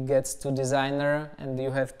 It gets to designer and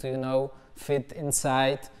you have to, you know, fit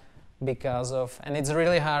inside because of, and it's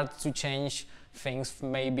really hard to change things.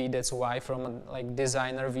 Maybe that's why from a like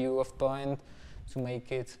designer view of point to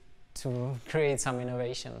make it, to create some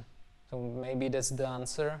innovation. So maybe that's the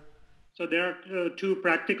answer. So there are two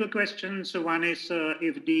practical questions. So one is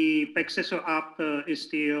if the Pexeso app is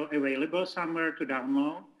still available somewhere to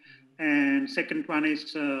download. And second one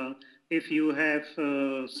is if you have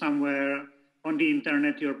somewhere on the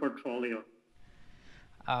internet your portfolio.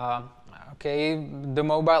 Okay, the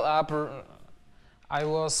mobile app, I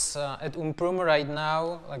was at Umprum right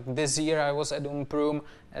now. Like this year I was at Umprum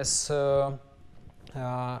as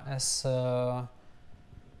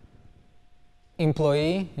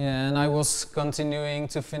employee, yeah, and I was continuing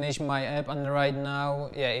to finish my app, and right now,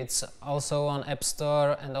 yeah, it's also on App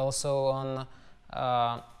Store and also on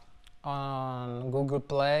Google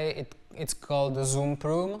Play. It's called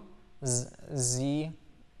Zoomprum,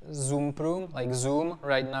 Zoomprum, like Zoom.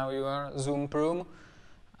 Right now you are Zoomprum,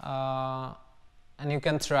 and you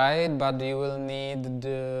can try it, but you will need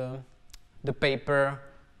the paper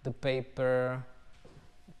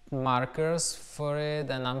markers for it,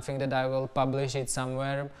 and I'm thinking that I will publish it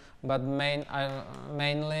somewhere, but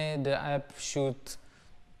mainly the app should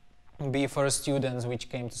be for students which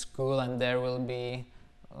came to school, and there will be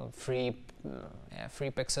free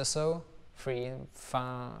Pexeso, free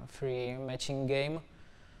matching game.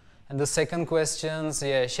 And the second question,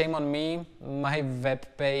 yeah, shame on me, my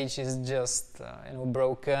web page is just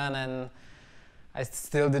broken, and I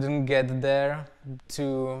still didn't get there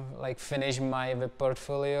to like finish my web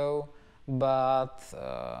portfolio, but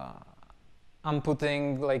I'm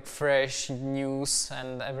putting like fresh news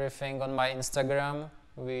and everything on my Instagram,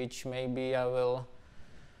 which maybe I will,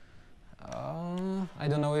 I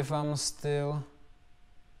don't know if I'm still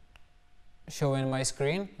showing my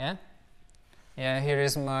screen, yeah? Yeah, here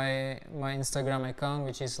is my Instagram account,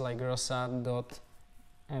 which is like rosa.majkl.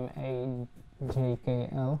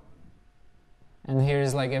 And here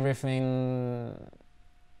is like everything.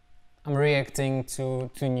 I'm reacting to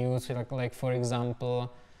news, like for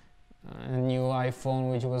example, a new iPhone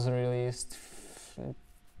which was released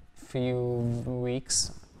few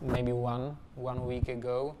weeks, maybe one week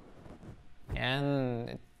ago,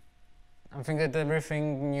 and I think that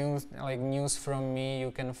everything news from me you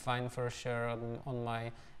can find for sure on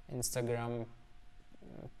my Instagram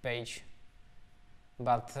page.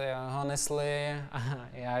 But honestly,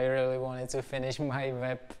 yeah, I really wanted to finish my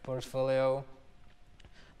web portfolio.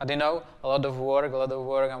 But a lot of work.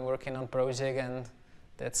 I'm working on project, and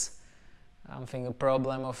that's, I think, a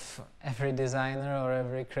problem of every designer or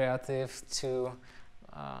every creative to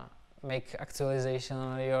make actualization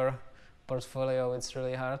on your portfolio. It's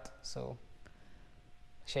really hard. So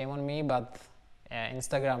shame on me, but yeah,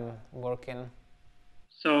 Instagram working.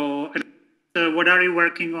 So. What are you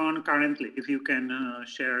working on currently, if you can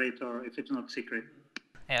share it or if it's not secret?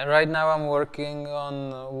 Yeah, right now I'm working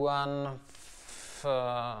on one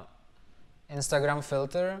Instagram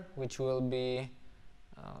filter, which will be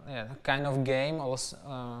kind of game also,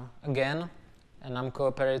 again, and I'm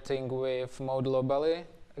cooperating with Mode Globally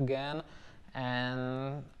again,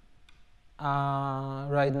 and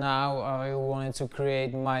right now I wanted to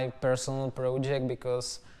create my personal project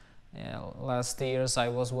because last years I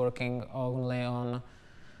was working only on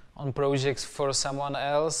projects for someone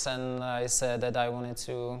else, and I said that I wanted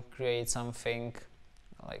to create something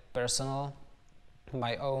like personal,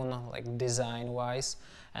 my own, like design wise,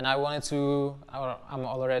 and I wanted to, I'm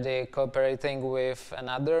already cooperating with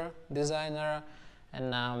another designer,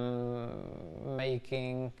 and I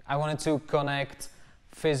wanted to connect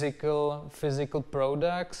physical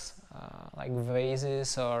products like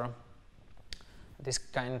vases or this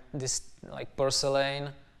like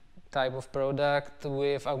porcelain type of product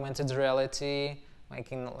with augmented reality,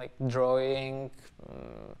 making like drawing.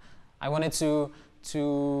 I wanted to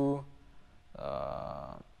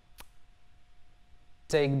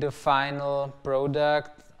take the final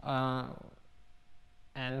product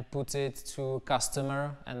and put it to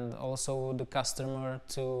customer, and also the customer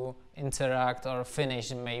to interact or finish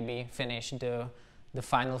the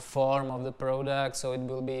final form of the product. So it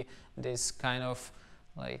will be this kind of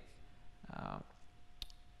like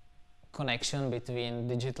connection between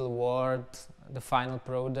digital world, the final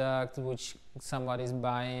product which somebody's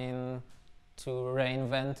buying, to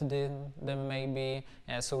reinvent them maybe.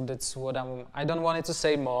 Yeah, so that's what I don't want to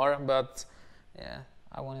say more, but yeah,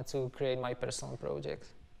 I wanted to create my personal project.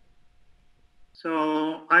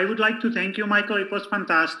 So I would like to thank you, Michael. It was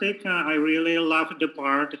fantastic. I really loved the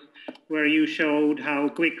part where you showed how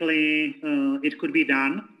quickly it could be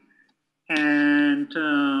done. And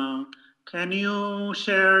can you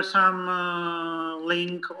share some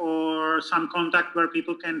link or some contact where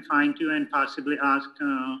people can find you and possibly ask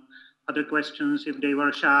other questions if they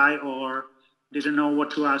were shy or didn't know what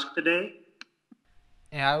to ask today?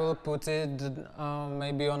 Yeah, I will put it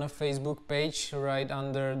maybe on a Facebook page right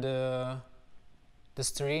under the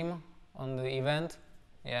stream on the event.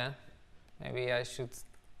 Yeah, maybe I should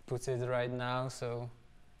put it right now. So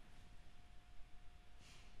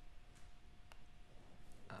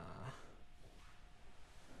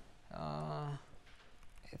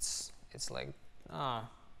it's like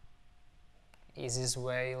easiest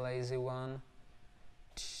way, lazy one.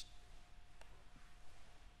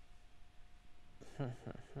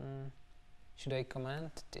 Should I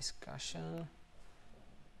comment discussion?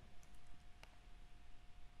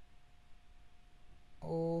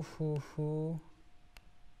 Oh,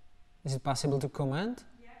 is it possible to comment?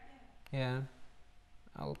 Yeah.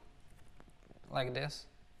 I'll like this.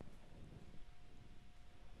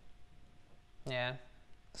 Yeah.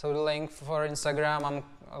 So the link for Instagram, I'm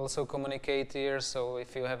also communicate here, so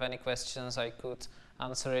if you have any questions I could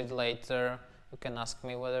answer it later. You can ask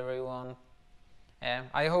me whatever you want. Yeah,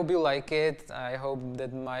 I hope you like it. I hope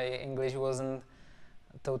that my English wasn't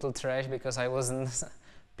total trash because I wasn't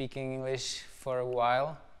speaking English for a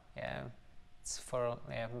while. Yeah, it's for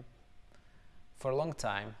a long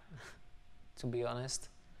time, to be honest.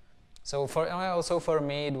 So also for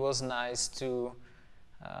me it was nice to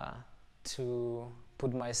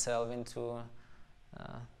put myself into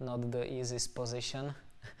not the easiest position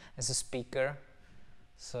as a speaker.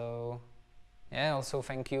 So yeah, also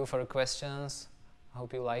thank you for the questions. I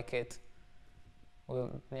hope you like it.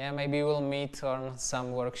 Maybe we'll meet on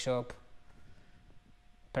some workshop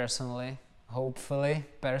personally, hopefully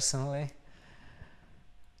personally.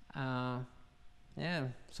 Yeah,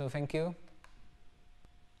 so thank you.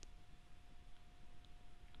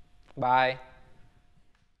 Bye.